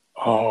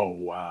 Oh,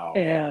 wow.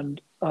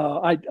 And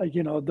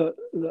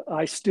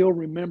I still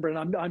remember,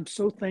 and I'm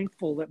so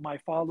thankful that my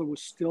father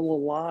was still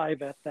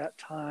alive at that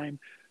time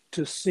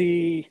to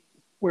see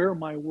where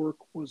my work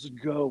was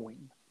going.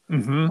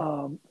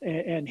 Mm-hmm.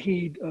 And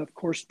he, of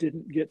course,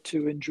 didn't get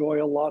to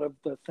enjoy a lot of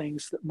the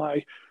things that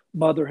my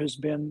mother has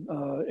been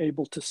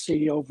able to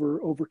see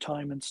over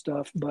time and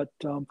stuff. But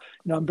I'm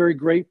very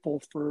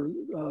grateful for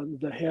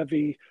the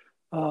heavy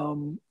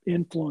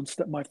influence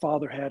that my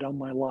father had on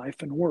my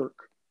life and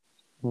work.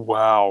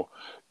 Wow.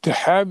 To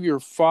have your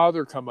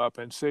father come up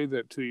and say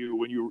that to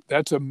you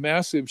that's a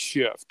massive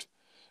shift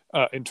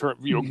in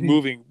terms, Mm-hmm.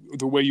 moving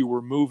the way you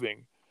were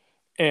moving.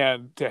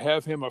 And to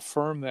have him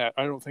affirm that,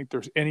 I don't think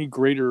there's any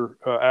greater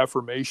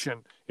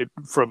affirmation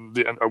from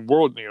a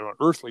world, an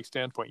earthly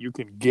standpoint you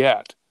can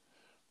get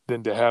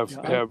than to have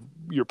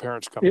your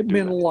parents come and do that.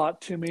 It meant a lot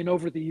to me, and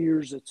over the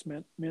years, it's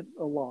meant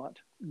a lot.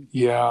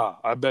 Yeah,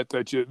 I bet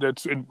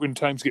that's when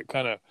times get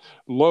kind of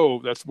low.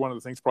 That's one of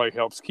the things probably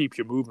helps keep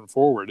you moving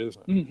forward,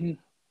 isn't it? Mm-hmm.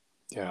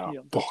 Yeah,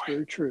 that's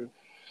very true.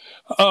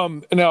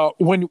 Now,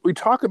 when we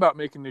talk about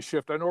making this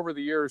shift, I know over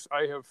the years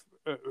I have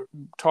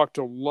talked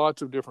to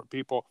lots of different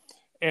people,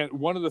 and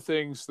one of the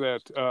things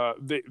that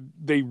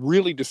they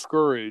really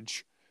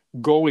discourage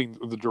going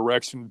the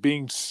direction,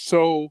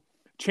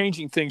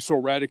 changing things so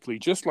radically,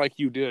 just like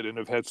you did, and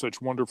have had such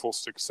wonderful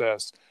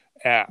success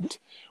at.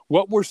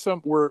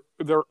 Were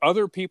there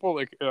other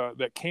people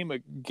that came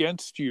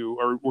against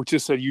you, or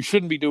just said you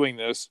shouldn't be doing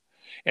this,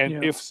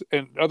 and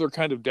other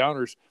kind of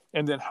downers?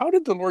 And then how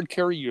did the Lord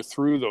carry you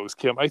through those,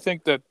 Kim? I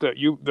think that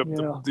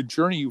the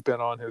journey you've been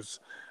on has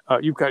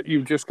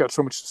you've just got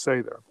so much to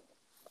say there.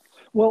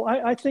 Well,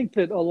 I think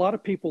that a lot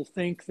of people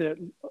think that,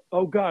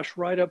 oh gosh,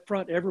 right up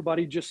front,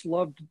 everybody just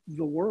loved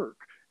the work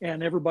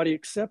and everybody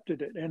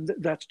accepted it. And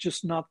that's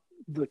just not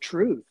the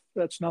truth.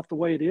 That's not the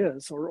way it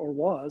is or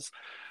was.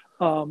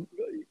 Most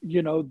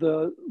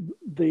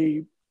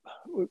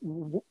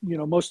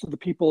of the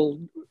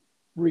people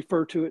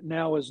refer to it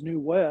now as New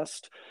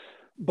West,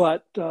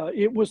 but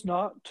it was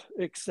not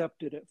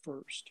accepted at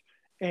first.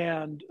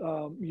 And,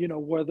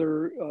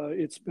 whether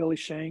it's Billy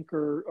Shank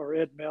or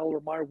Ed Mell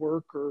or my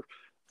work or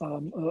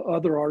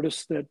other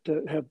artists that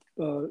have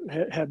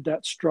had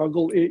that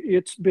struggle,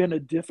 it's been a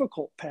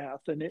difficult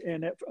path,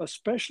 and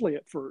especially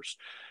at first,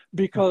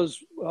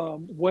 because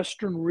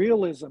Western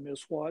realism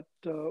is what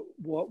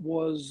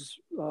was,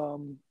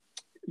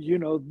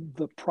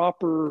 the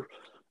proper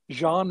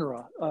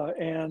genre.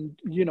 And,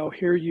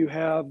 here you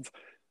have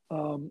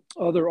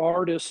other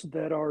artists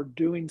that are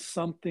doing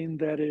something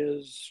that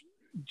is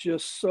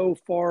just so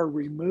far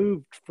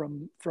removed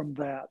from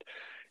that.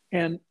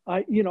 And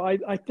I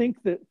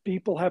think that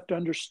people have to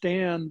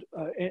understand,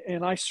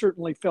 and I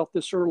certainly felt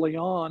this early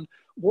on,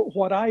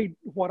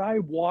 I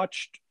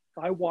watched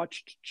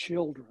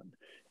children,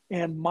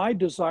 and my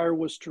desire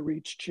was to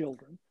reach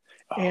children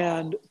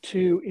and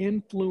to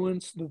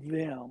influence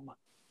them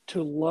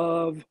to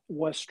love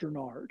Western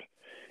art.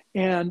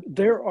 And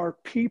there are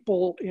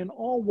people in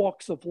all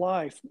walks of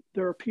life.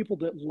 There are people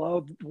that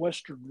love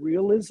Western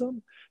realism.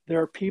 There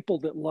are people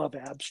that love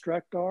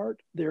abstract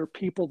art. There are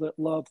people that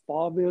love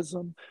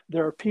Fauvism.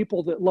 There are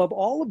people that love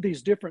all of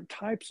these different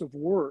types of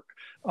work.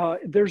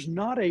 There's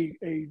not a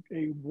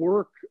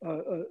work,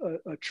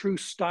 a true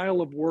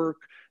style of work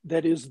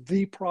that is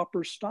the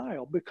proper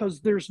style,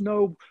 because there's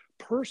no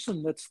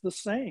person that's the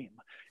same.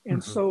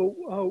 And so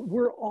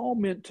we're all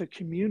meant to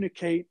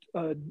communicate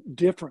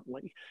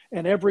differently.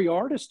 And every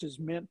artist is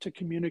meant to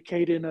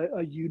communicate in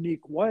a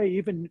unique way.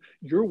 Even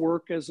your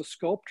work as a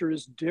sculptor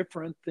is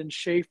different than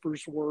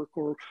Schaefer's work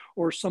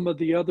or some of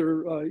the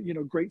other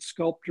great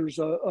sculptors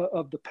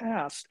of the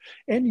past.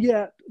 And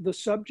yet the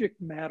subject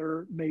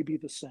matter may be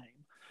the same.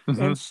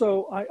 And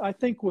so I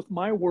think with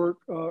my work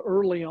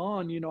early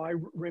on, I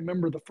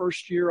remember the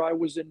first year I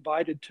was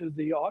invited to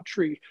the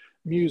Autry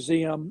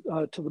Museum,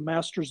 to the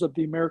Masters of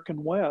the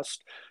American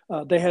West.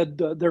 They had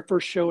their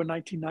first show in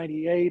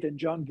 1998, and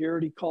John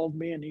Garrity called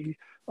me, and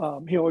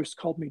he always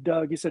called me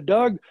Doug. He said,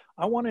 "Doug,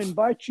 I want to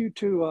invite you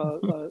to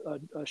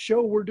a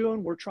show we're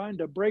doing. We're trying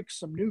to break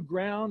some new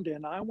ground,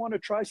 and I want to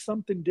try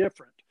something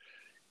different."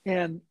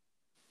 And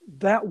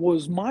that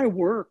was my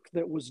work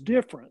that was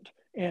different.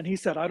 And he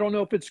said, "I don't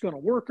know if it's going to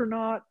work or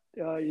not.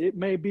 It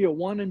may be a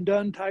one and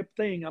done type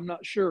thing. I'm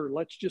not sure.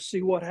 Let's just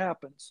see what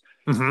happens."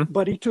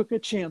 But he took a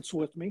chance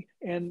with me,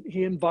 and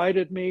he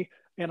invited me.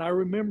 And I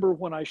remember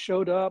when I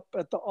showed up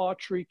at the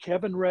Autry,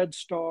 Kevin Red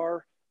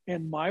Star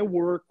and my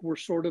work were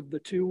sort of the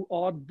two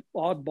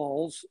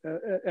oddballs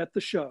at the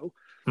show.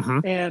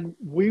 And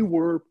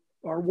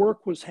our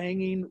work was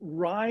hanging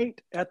right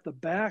at the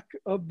back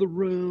of the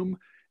room,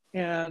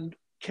 and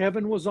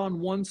Kevin was on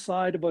one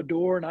side of a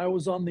door and I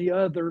was on the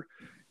other.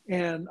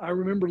 And I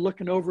remember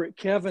looking over at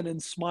Kevin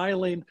and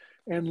smiling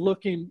and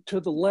looking to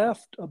the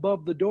left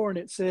above the door, and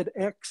it said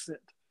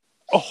exit.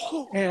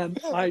 And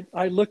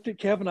I looked at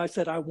Kevin, I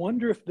said, "I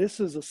wonder if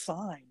this is a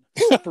sign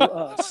for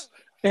us."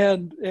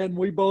 And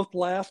we both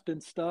laughed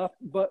and stuff.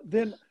 But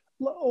then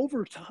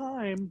over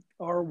time,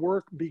 our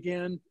work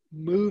began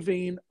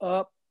moving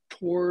up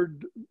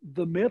toward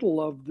the middle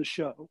of the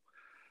show.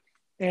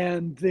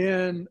 And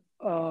then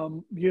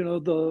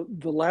the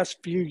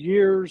last few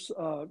years,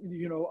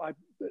 I've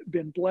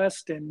been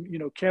blessed,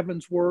 and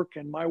Kevin's work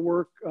and my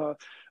work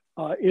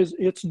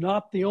it's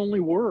not the only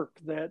work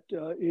that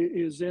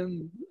is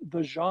in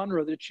the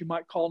genre that you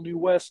might call New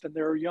West. And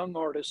there are young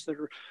artists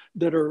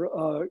that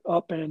are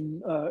up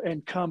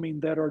and coming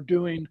that are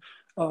doing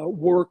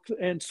work.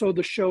 And so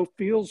the show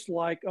feels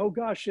like, oh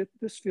gosh,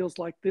 this feels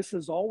like this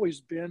has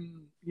always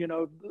been,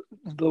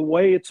 the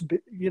way it's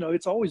been,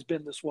 it's always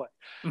been this way.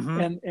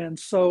 And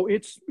so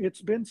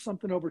it's been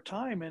something over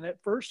time. And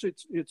at first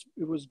it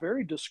was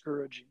very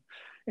discouraging.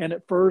 And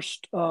at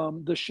first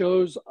the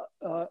shows,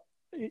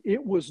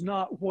 it was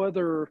not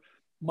whether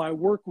my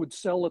work would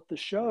sell at the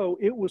show,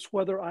 it was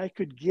whether I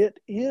could get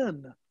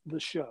in the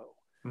show.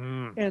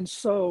 And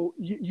so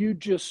you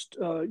just,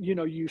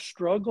 you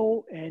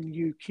struggle and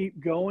you keep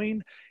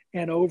going.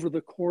 And over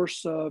the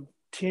course of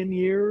 10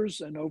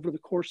 years and over the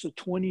course of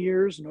 20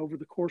 years and over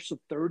the course of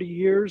 30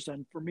 years,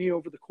 and for me,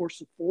 over the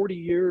course of 40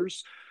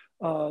 years,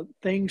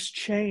 things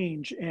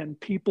change and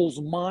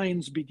people's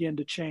minds begin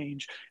to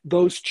change.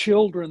 Those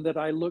children that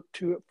I looked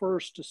to at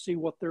first to see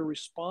what their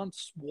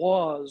response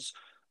was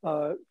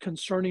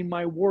concerning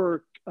my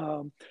work,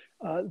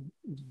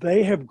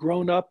 they have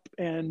grown up,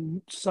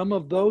 and some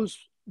of those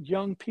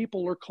young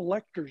people are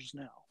collectors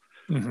now.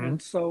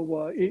 And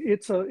so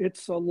it's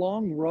a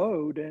long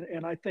road,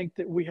 and I think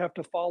that we have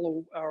to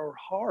follow our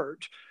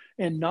heart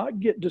and not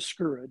get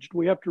discouraged.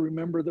 We have to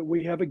remember that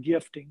we have a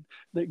gifting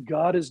that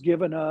God has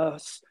given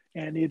us,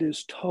 and it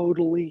is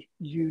totally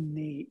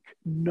unique.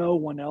 No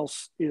one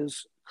else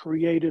is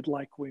created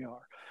like we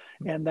are.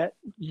 And that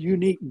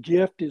unique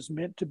gift is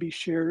meant to be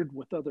shared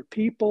with other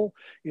people.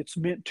 It's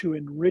meant to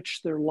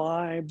enrich their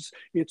lives.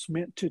 It's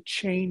meant to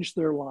change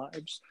their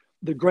lives.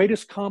 The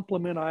greatest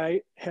compliment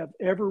I have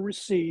ever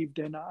received,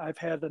 and I've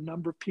had a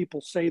number of people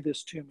say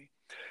this to me,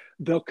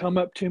 they'll come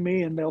up to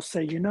me and they'll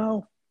say,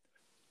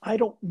 I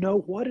don't know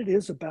what it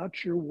is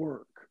about your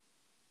work.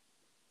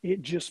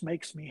 It just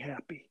makes me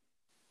happy.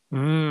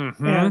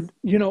 And,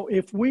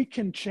 if we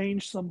can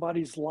change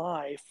somebody's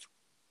life,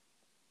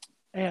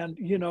 and,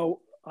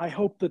 I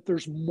hope that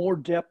there's more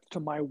depth to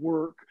my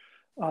work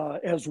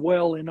as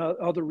well in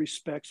other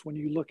respects when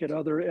you look at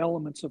other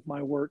elements of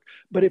my work.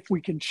 But if we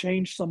can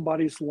change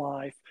somebody's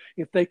life,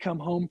 if they come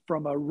home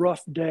from a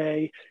rough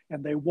day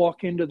and they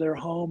walk into their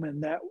home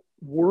and that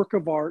work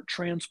of art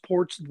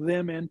transports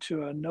them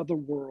into another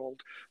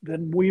world,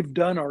 then we've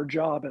done our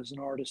job as an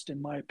artist,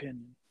 in my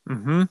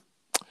opinion.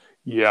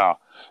 Yeah,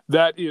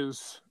 that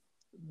is,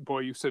 boy,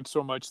 you said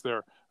so much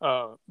there.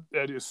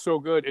 That is so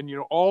good. And,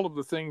 all of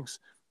the things,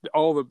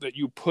 that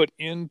you put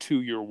into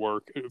your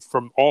work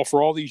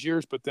for all these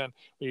years, but then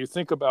when you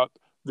think about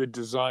the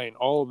design,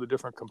 all of the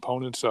different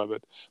components of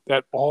it,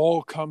 that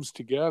all comes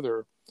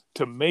together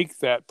to make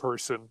that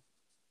person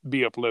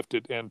be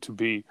uplifted and to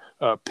be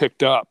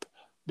picked up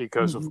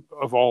because Mm-hmm.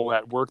 of all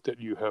that work that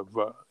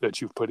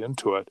you've put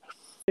into it.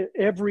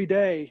 Every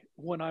day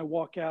when I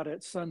walk out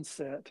at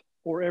sunset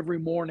or every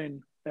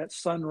morning at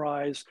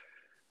sunrise,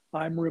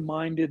 I'm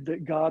reminded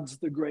that God's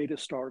the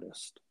greatest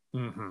artist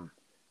Mm-hmm.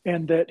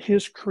 and that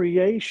his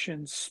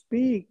creation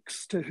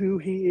speaks to who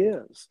he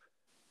is.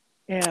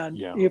 And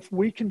Yeah. if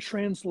we can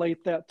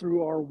translate that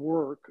through our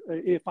work,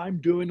 if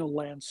I'm doing a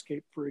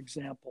landscape, for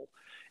example,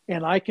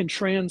 and I can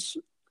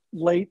translate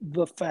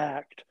the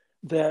fact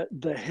that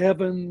the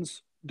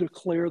heavens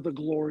declare the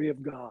glory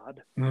of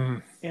God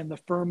Mm. and the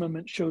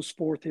firmament shows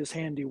forth his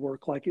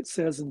handiwork, like it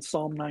says in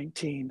Psalm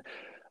 19,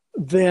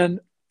 then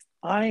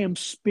I am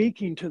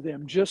speaking to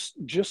them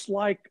just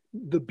like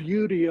the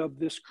beauty of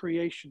this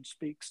creation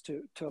speaks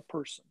to a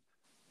person.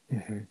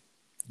 Mm-hmm.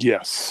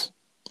 Yes.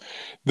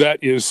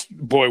 That is,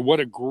 boy, what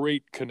a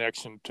great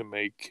connection to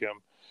make,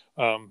 Kim.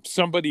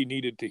 Somebody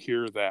needed to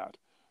hear that.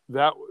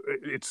 That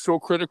it's so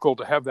critical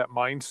to have that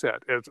mindset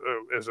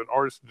as an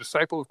artist, a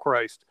disciple of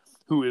Christ,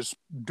 who is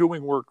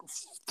doing work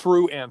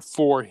through and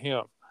for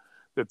Him.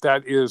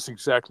 That is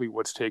exactly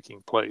what's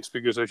taking place.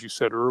 Because as you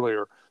said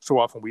earlier, so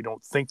often we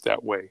don't think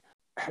that way.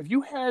 Have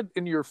you had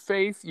in your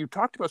faith? You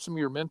talked about some of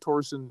your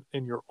mentors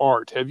in your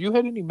art. Have you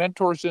had any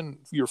mentors in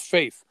your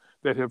faith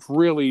that have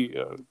really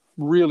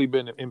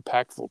been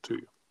impactful to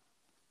you?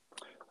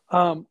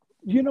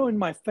 In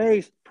my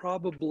faith,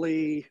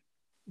 probably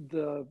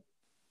the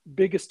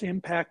biggest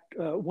impact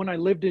when I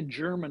lived in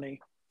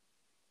Germany,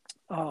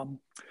 um,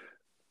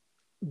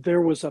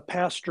 there was a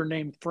pastor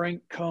named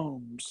Frank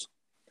Combs,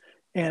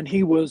 and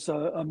he was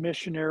a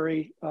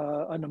missionary,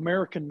 an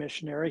American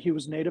missionary. He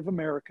was Native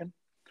American,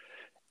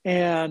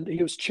 and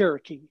he was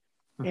Cherokee.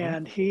 Mm-hmm.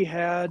 And he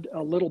had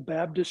a little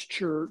Baptist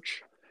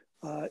church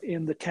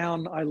in the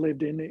town I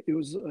lived in. It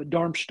was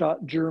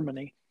Darmstadt,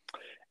 Germany.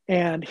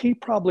 And he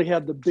probably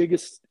had the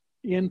biggest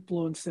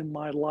influence in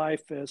my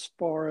life as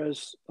far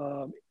as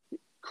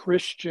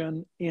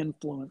Christian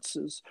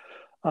influences.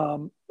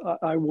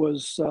 I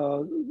was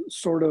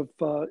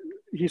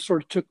he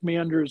sort of took me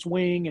under his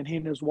wing, and he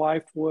and his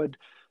wife would,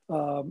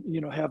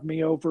 have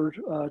me over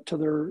to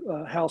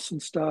their house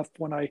and stuff.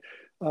 I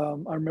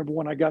remember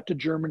when I got to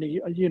Germany,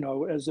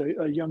 as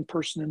a young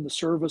person in the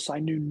service, I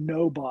knew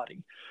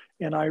nobody.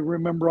 And I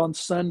remember on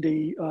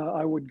Sunday,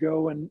 I would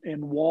go and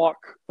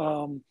walk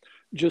the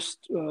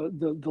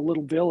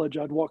little village.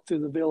 I'd walk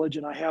through the village,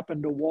 and I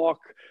happened to walk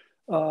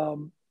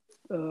um,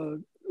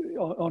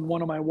 on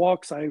one of my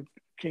walks. I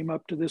came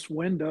up to this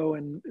window,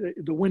 and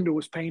the window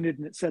was painted,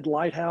 and it said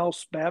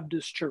Lighthouse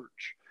Baptist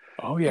Church.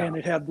 Oh yeah. And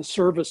it had the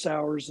service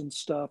hours and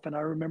stuff. And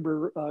I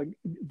remember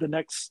the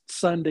next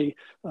Sunday,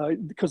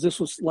 because this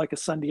was like a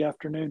Sunday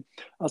afternoon,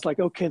 I was like,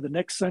 okay, the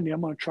next Sunday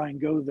I'm going to try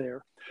and go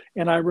there.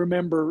 And I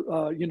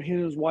remember, he and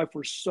his wife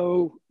were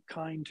so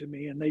kind to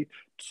me, and they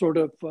sort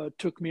of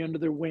took me under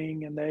their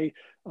wing, and they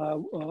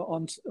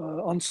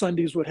on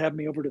Sundays would have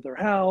me over to their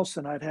house,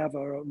 and I'd have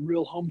a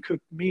real home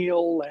cooked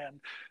meal,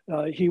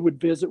 and he would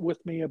visit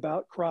with me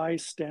about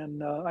Christ,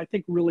 and I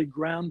think really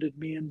grounded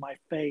me in my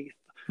faith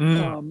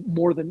Mm.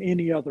 more than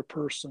any other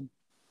person.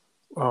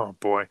 Oh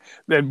boy,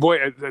 and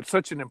boy, that's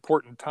such an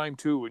important time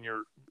too when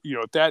you're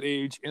at that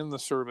age in the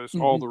service,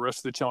 all Mm-hmm. the rest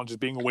of the challenges,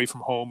 being away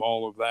from home,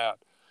 all of that.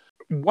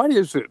 What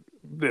is it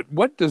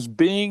what does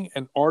being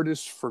an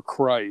artist for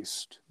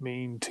Christ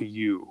mean to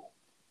you?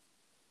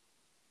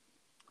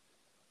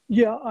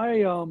 Yeah,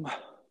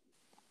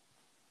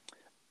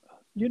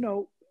 you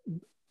know,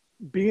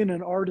 being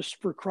an artist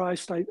for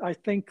Christ, I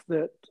think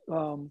that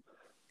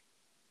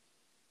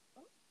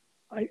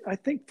I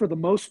think for the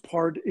most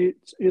part,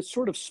 it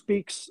sort of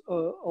speaks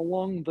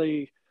along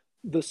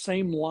the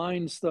same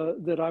lines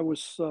that I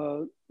was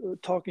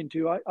talking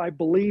to. I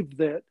believe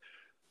that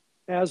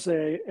as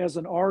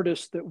an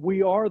artist, that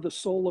we are the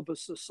soul of a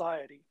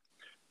society.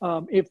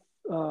 If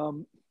I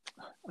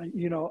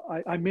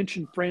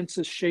mentioned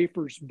Francis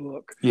Schaeffer's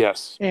book,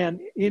 Yes.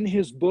 and in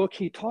his book,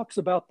 he talks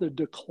about the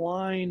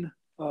decline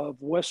of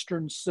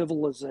Western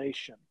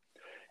civilization,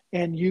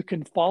 and you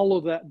can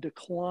follow that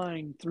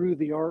decline through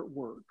the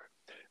artwork.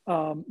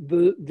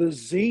 The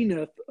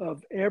zenith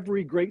of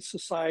every great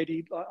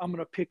society. I'm going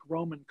to pick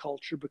Roman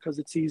culture because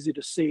it's easy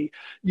to see.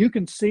 You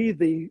can see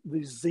the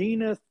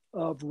zenith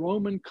of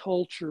Roman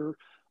culture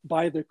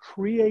by the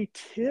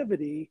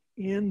creativity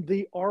in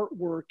the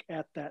artwork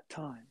at that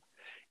time.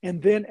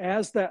 And then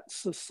as that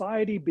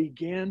society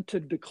began to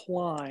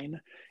decline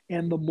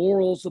and the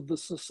morals of the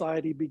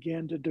society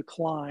began to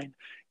decline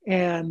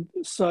and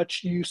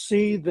such, you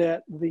see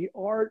that the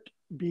art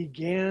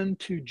began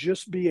to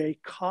just be a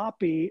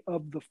copy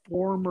of the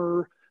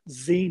former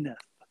zenith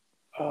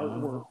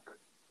artwork. Oh.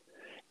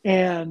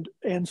 And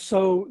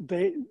so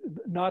they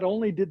not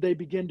only did they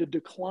begin to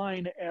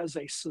decline as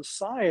a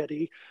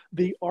society,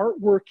 the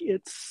artwork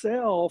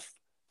itself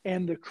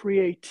and the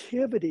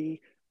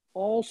creativity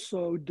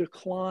also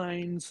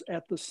declines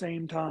at the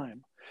same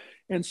time.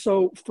 And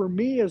so for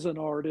me as an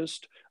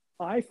artist,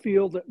 I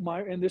feel that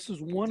and this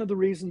is one of the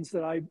reasons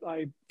that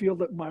I feel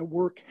that my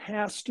work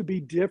has to be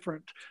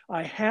different.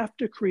 I have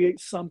to create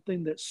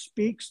something that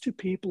speaks to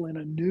people in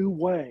a new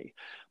way.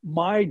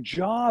 My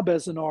job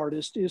as an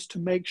artist is to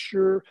make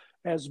sure,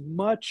 as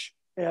much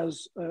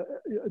as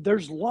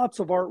there's lots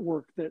of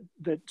artwork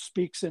that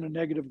speaks in a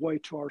negative way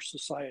to our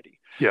society.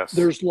 Yes.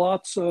 There's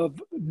lots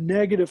of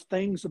negative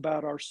things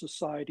about our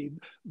society,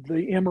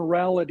 the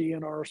immorality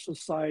in our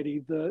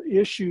society, the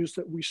issues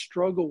that we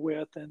struggle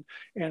with,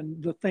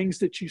 and the things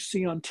that you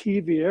see on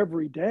TV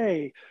every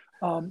day.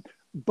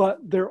 But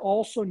there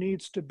also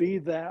needs to be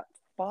that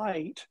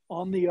fight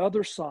on the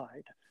other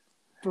side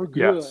for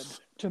good,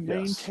 Yes. to Yes.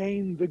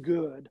 maintain the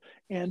good,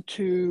 and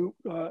to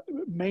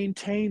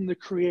maintain the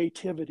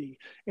creativity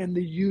and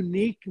the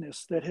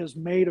uniqueness that has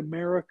made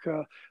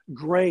America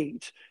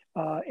great.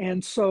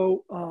 And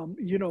so,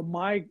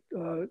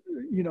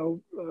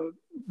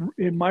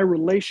 in my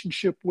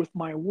relationship with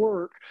my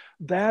work,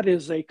 that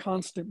is a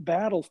constant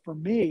battle for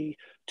me,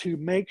 to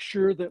make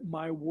sure that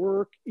my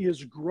work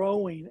is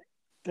growing,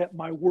 that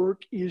my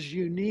work is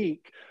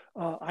unique.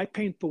 I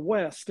paint the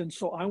West, and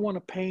so I want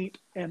to paint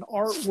an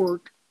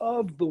artwork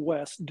of the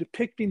West,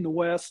 depicting the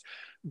West,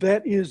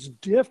 that is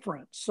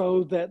different,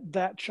 so that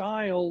that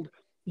child,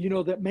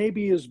 that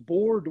maybe is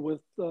bored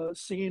with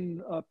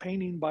seeing a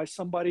painting by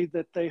somebody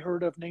that they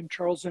heard of named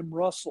Charles M.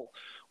 Russell,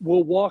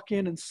 will walk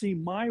in and see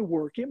my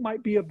work. It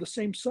might be of the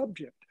same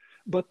subject,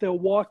 but they'll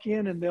walk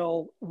in and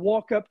they'll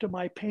walk up to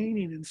my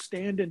painting and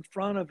stand in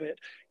front of it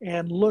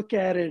and look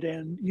at it.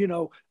 And,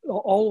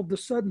 all of a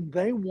sudden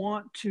they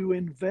want to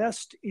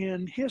invest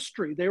in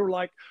history. They were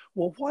like,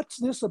 well, what's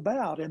this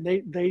about? And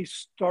they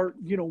start,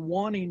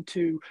 wanting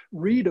to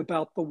read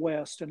about the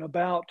West and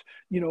about,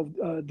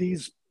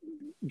 these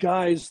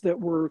guys that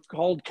were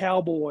called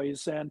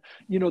cowboys, and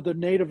the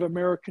Native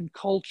American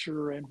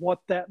culture and what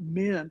that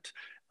meant.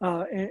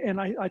 And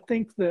I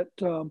think that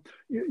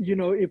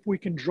if we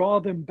can draw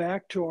them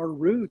back to our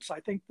roots, I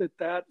think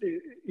that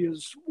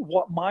is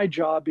what my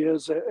job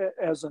is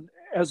as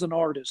an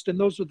artist. And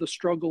those are the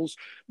struggles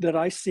that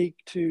I seek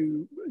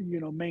to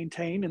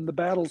maintain, and the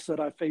battles that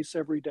I face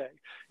every day,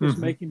 is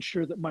Mm-hmm. making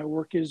sure that my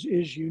work is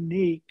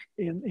unique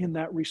in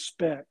that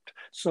respect,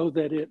 so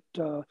that it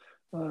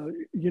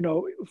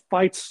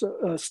fights,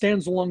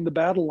 stands along the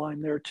battle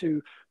line there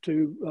to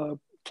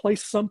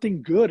place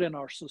something good in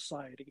our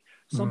society,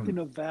 Mm-hmm. something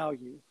of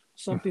value,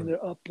 something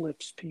that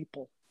uplifts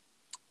people.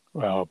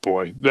 Oh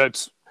boy,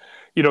 that's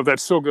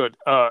so good.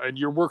 And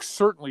your work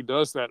certainly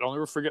does that. I'll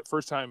never forget the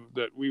first time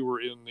that we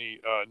were in the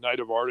Night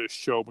of Artists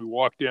show. We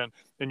walked in,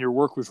 and your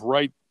work was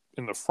right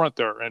in the front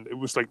there, and it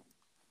was like,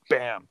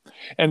 bam.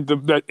 And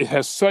that it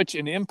has such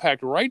an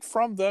impact right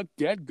from the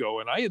get-go.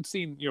 And I had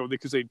seen,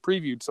 because they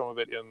previewed some of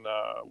it in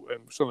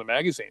some of the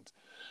magazines,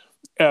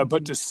 but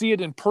Mm-hmm. to see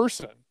it in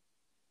person,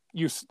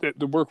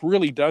 the work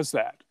really does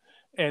that.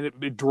 And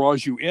it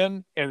draws you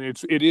in, and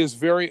it is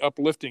very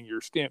uplifting.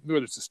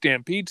 Whether it's the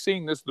Stampede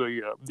scene,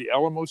 the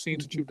Alamo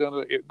scenes that Mm-hmm. you've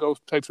done, those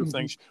types of Mm-hmm.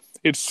 things.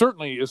 It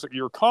certainly is that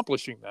you're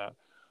accomplishing that,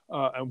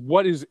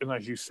 and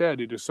as you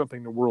said, it is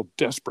something the world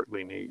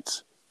desperately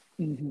needs.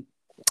 Mm-hmm.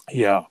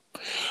 Yeah.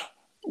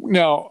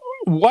 Now,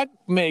 what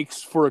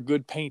makes for a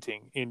good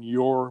painting in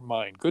your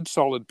mind? Good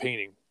solid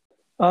painting.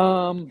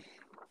 Um,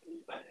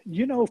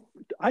 you know,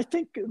 I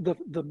think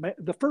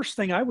the first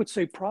thing I would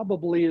say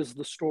probably is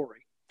the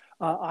story.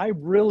 I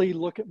really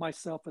look at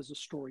myself as a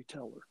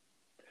storyteller.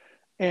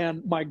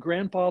 And my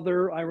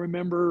grandfather, I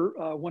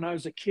remember when I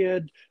was a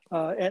kid,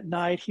 at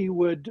night, he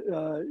would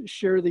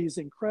share these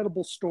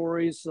incredible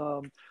stories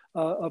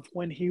of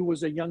when he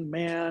was a young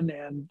man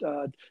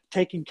and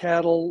taking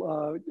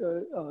cattle.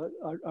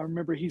 I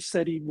remember he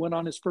said he went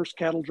on his first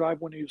cattle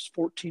drive when he was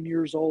 14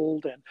 years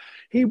old, and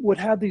he would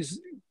have these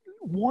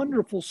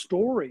wonderful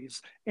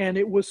stories, and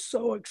it was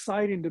so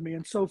exciting to me.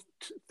 And so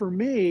for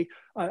me,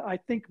 I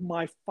think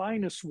my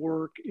finest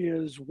work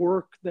is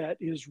work that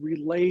is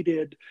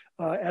related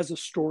as a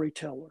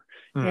storyteller,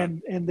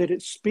 Mm. and that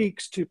it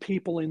speaks to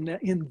people in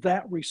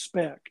that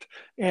respect.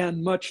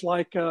 And much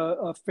like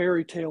a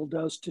fairy tale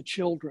does to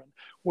children,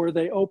 where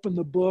they open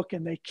the book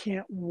and they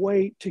can't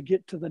wait to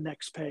get to the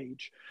next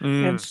page.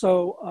 And Mm.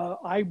 so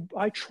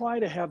I try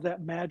to have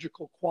that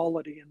magical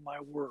quality in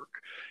my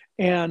work.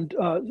 And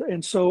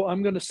so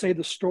I'm going to say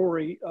the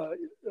story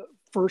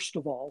first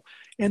of all,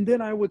 and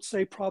then I would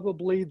say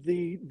probably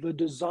the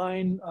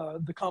design,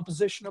 the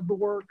composition of the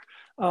work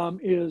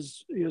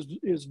is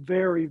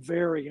very,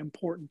 very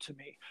important to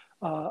me.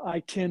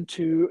 I tend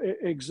to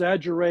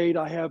exaggerate.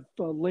 I have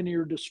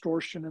linear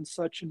distortion and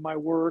such in my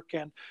work,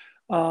 and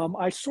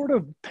I sort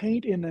of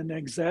paint in an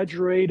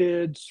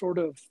exaggerated sort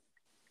of,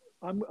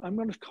 I'm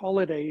going to call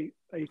it a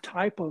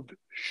type of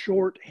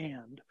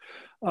shorthand.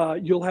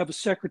 You'll have a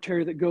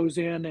secretary that goes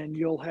in, and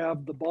you'll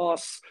have the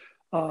boss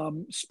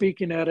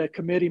speaking at a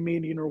committee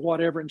meeting or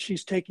whatever, and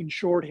she's taking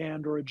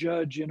shorthand, or a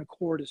judge in a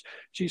court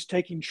she's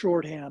taking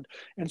shorthand.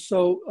 And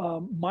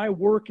so my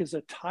work is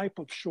a type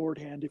of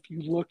shorthand if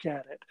you look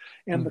at it.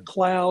 And the Mm.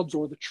 clouds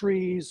or the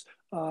trees,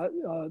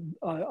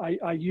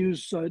 I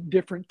use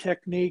different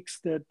techniques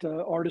that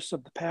artists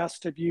of the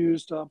past have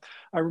used.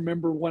 I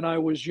remember when I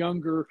was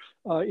younger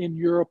in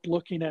Europe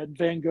looking at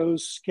Van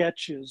Gogh's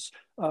sketches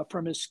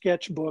from his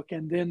sketchbook,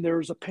 and then there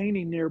was a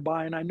painting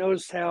nearby, and I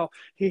noticed how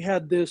he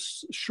had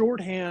this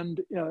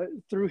shorthand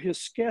through his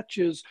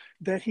sketches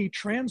that he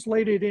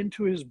translated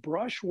into his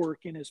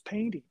brushwork in his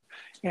painting.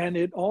 And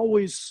it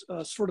always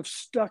sort of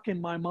stuck in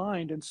my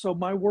mind. And so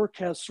my work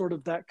has sort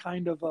of that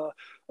kind of a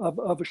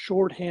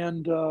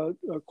shorthand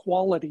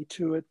quality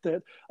to it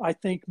that I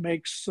think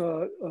makes,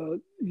 for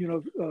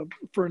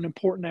an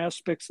important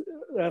aspect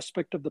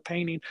of the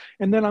painting.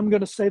 And then I'm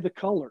going to say the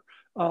color.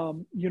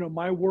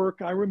 My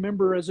work, I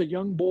remember as a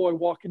young boy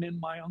walking in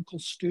my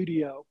uncle's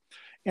studio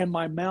and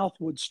my mouth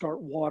would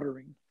start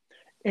watering.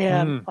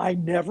 And I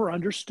never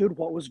understood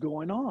what was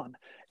going on.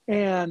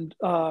 And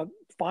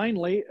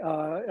finally,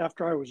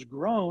 after I was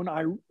grown,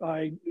 I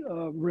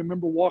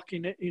remember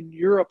walking in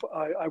Europe.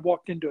 I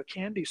walked into a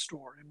candy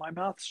store and my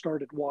mouth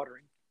started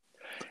watering.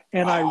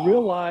 And I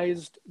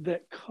realized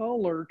that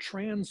color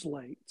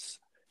translates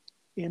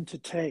into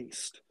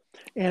taste.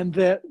 And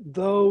that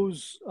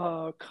those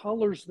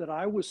colors that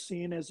I was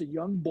seeing as a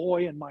young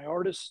boy in my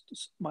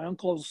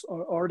uncle's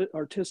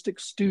artistic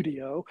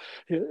studio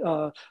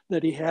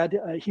that he had,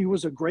 he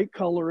was a great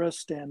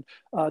colorist and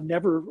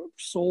never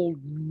sold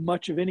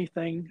much of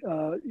anything,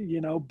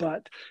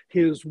 but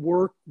his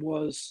work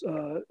was,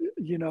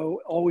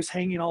 always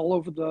hanging all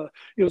over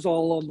it was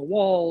all on the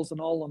walls and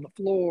all on the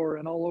floor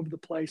and all over the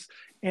place.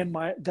 And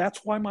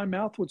that's why my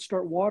mouth would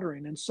start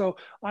watering. And so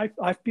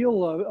I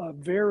feel a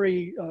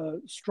very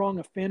strong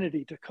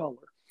affinity to color.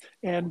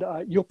 And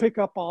you'll pick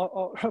up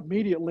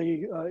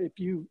immediately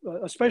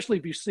especially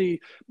if you see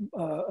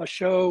a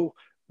show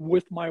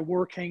with my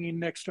work hanging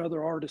next to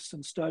other artists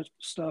and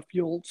stuff,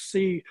 you'll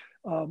see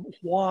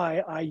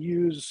why I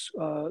use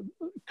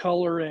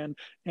color and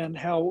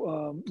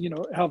how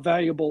how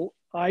valuable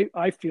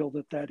I feel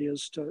that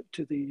is to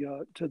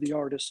the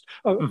artist,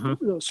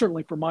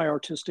 certainly for my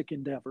artistic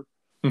endeavor.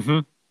 Mm-hmm.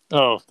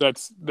 Oh,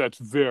 that's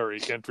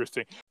very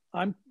interesting.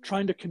 I'm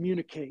trying to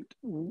communicate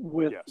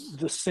with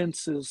the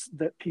senses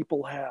that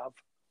people have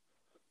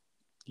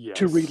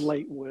to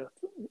relate with.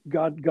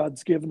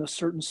 God's given us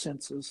certain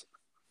senses.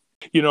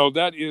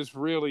 That is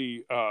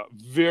really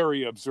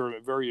very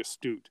observant, very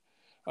astute.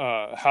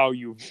 How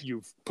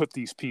you've put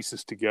these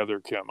pieces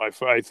together, Kim.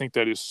 I think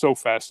that is so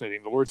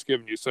fascinating. The Lord's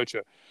given you such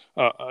a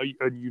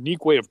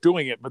unique way of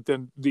doing it, but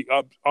then the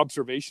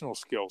observational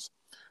skills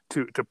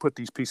to put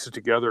these pieces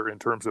together in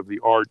terms of the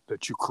art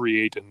that you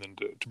create, and then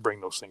to bring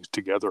those things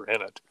together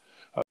in it.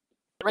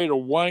 Ready to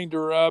wind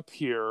her up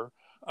here.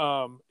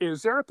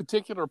 Is there a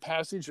particular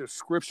passage of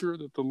Scripture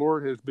that the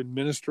Lord has been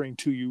ministering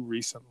to you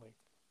recently?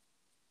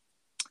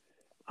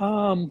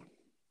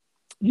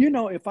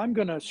 If I'm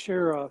going to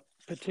share a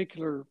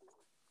particular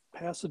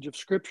passage of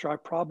Scripture, I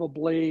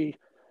probably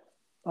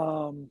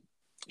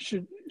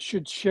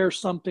should share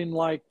something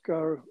like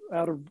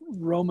out of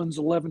Romans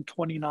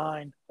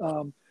 11:29.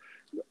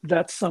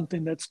 That's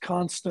something that's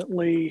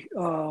constantly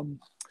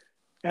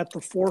at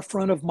the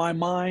forefront of my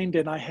mind,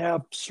 and I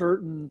have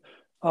certain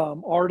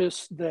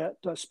artists that,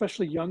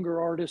 especially younger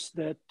artists,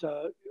 that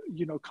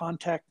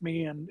contact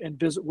me and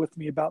visit with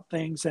me about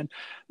things. And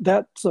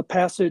that's a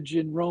passage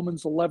in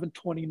Romans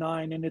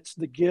 11:29, and it's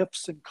the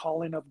gifts and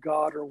calling of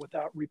God are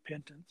without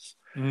repentance.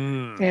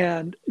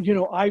 And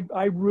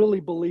I really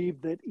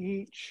believe that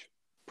each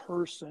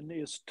person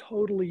is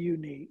totally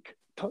unique,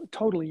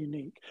 totally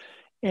unique.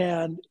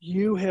 And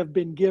you have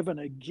been given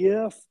a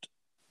gift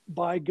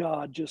by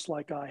God, just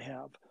like I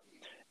have.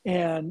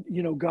 And,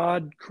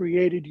 God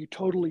created you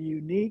totally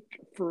unique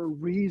for a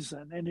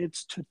reason, and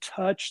it's to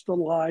touch the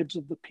lives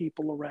of the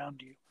people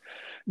around you.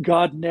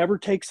 God never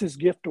takes his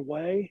gift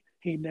away.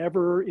 He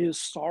never is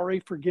sorry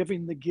for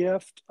giving the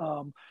gift.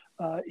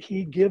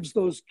 He gives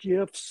those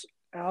gifts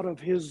out of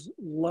his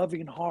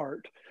loving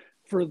heart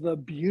for the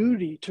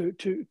beauty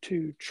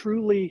to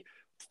truly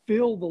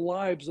fill the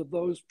lives of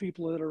those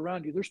people that are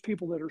around you. There's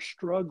people that are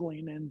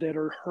struggling and that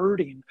are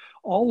hurting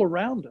all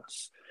around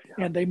us.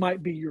 Yeah. And they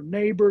might be your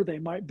neighbor, they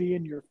might be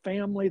in your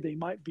family, they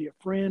might be a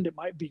friend, it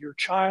might be your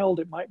child,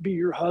 it might be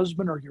your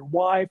husband or your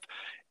wife.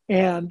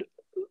 And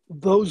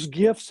those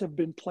gifts have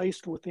been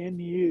placed within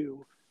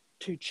you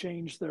to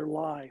change their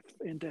life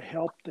and to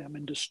help them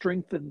and to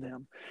strengthen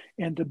them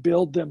and to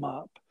build them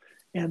up.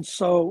 And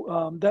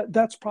so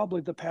that's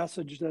probably the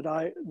passage that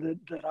I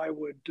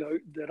would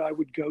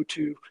go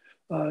to.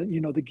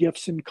 The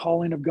gifts and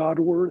calling of God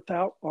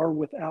are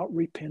without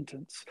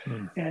repentance.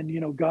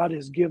 And, God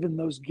has given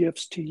those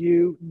gifts to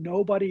you.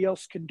 Nobody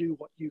else can do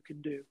what you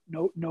can do.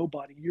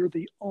 Nobody. You're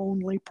the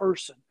only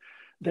person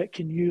that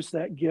can use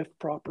that gift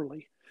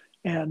properly.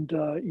 And,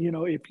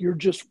 if you're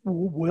just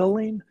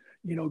willing,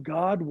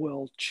 God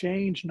will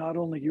change not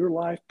only your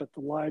life, but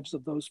the lives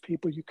of those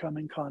people you come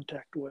in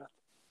contact with.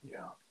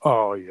 Yeah.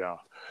 Oh, yeah.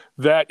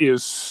 That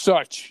is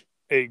such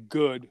a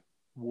good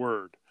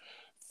word.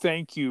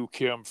 Thank you,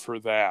 Kim, for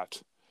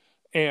that.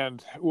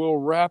 And we'll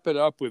wrap it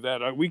up with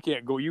that. We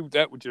can't go.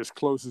 That just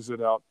closes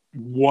it out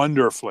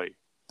wonderfully.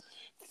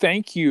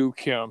 thank you,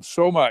 Kim,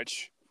 so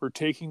much for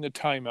taking the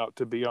time out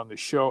to be on the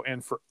show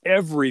and for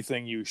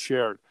everything you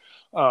shared.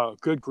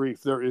 Good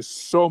grief, there is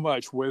so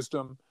much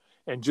wisdom,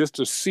 and just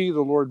to see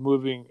the Lord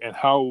moving and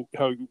how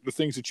the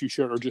things that you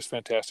shared are just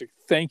fantastic.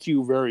 Thank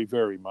you very,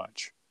 very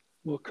much.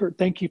 Well, Kurt,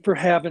 thank you for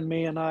having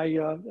me, and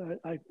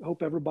I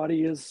hope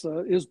everybody is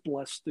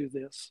blessed through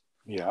this.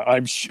 Yeah, I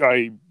am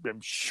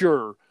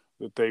sure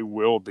that they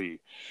will be.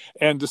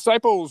 And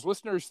disciples,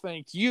 listeners,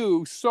 thank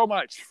you so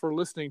much for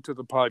listening to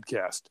the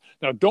podcast.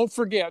 Now, don't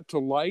forget to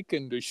like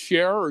and to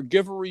share or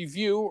give a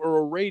review or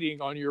a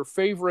rating on your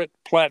favorite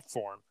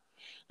platform.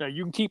 Now,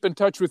 you can keep in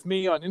touch with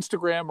me on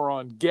Instagram or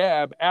on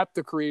Gab at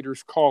The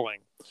Creator's Calling.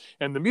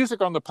 And the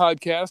music on the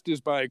podcast is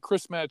by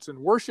Chris Madsen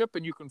Worship,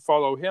 and you can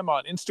follow him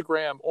on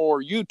Instagram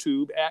or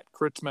YouTube at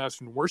Chris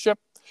Madsen Worship.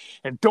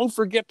 And don't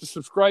forget to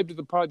subscribe to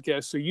the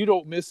podcast so you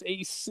don't miss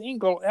a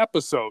single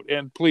episode.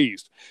 And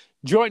please,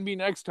 join me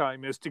next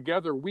time as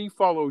together we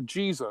follow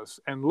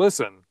Jesus and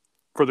listen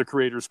for the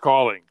Creator's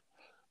calling.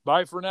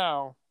 Bye for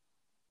now.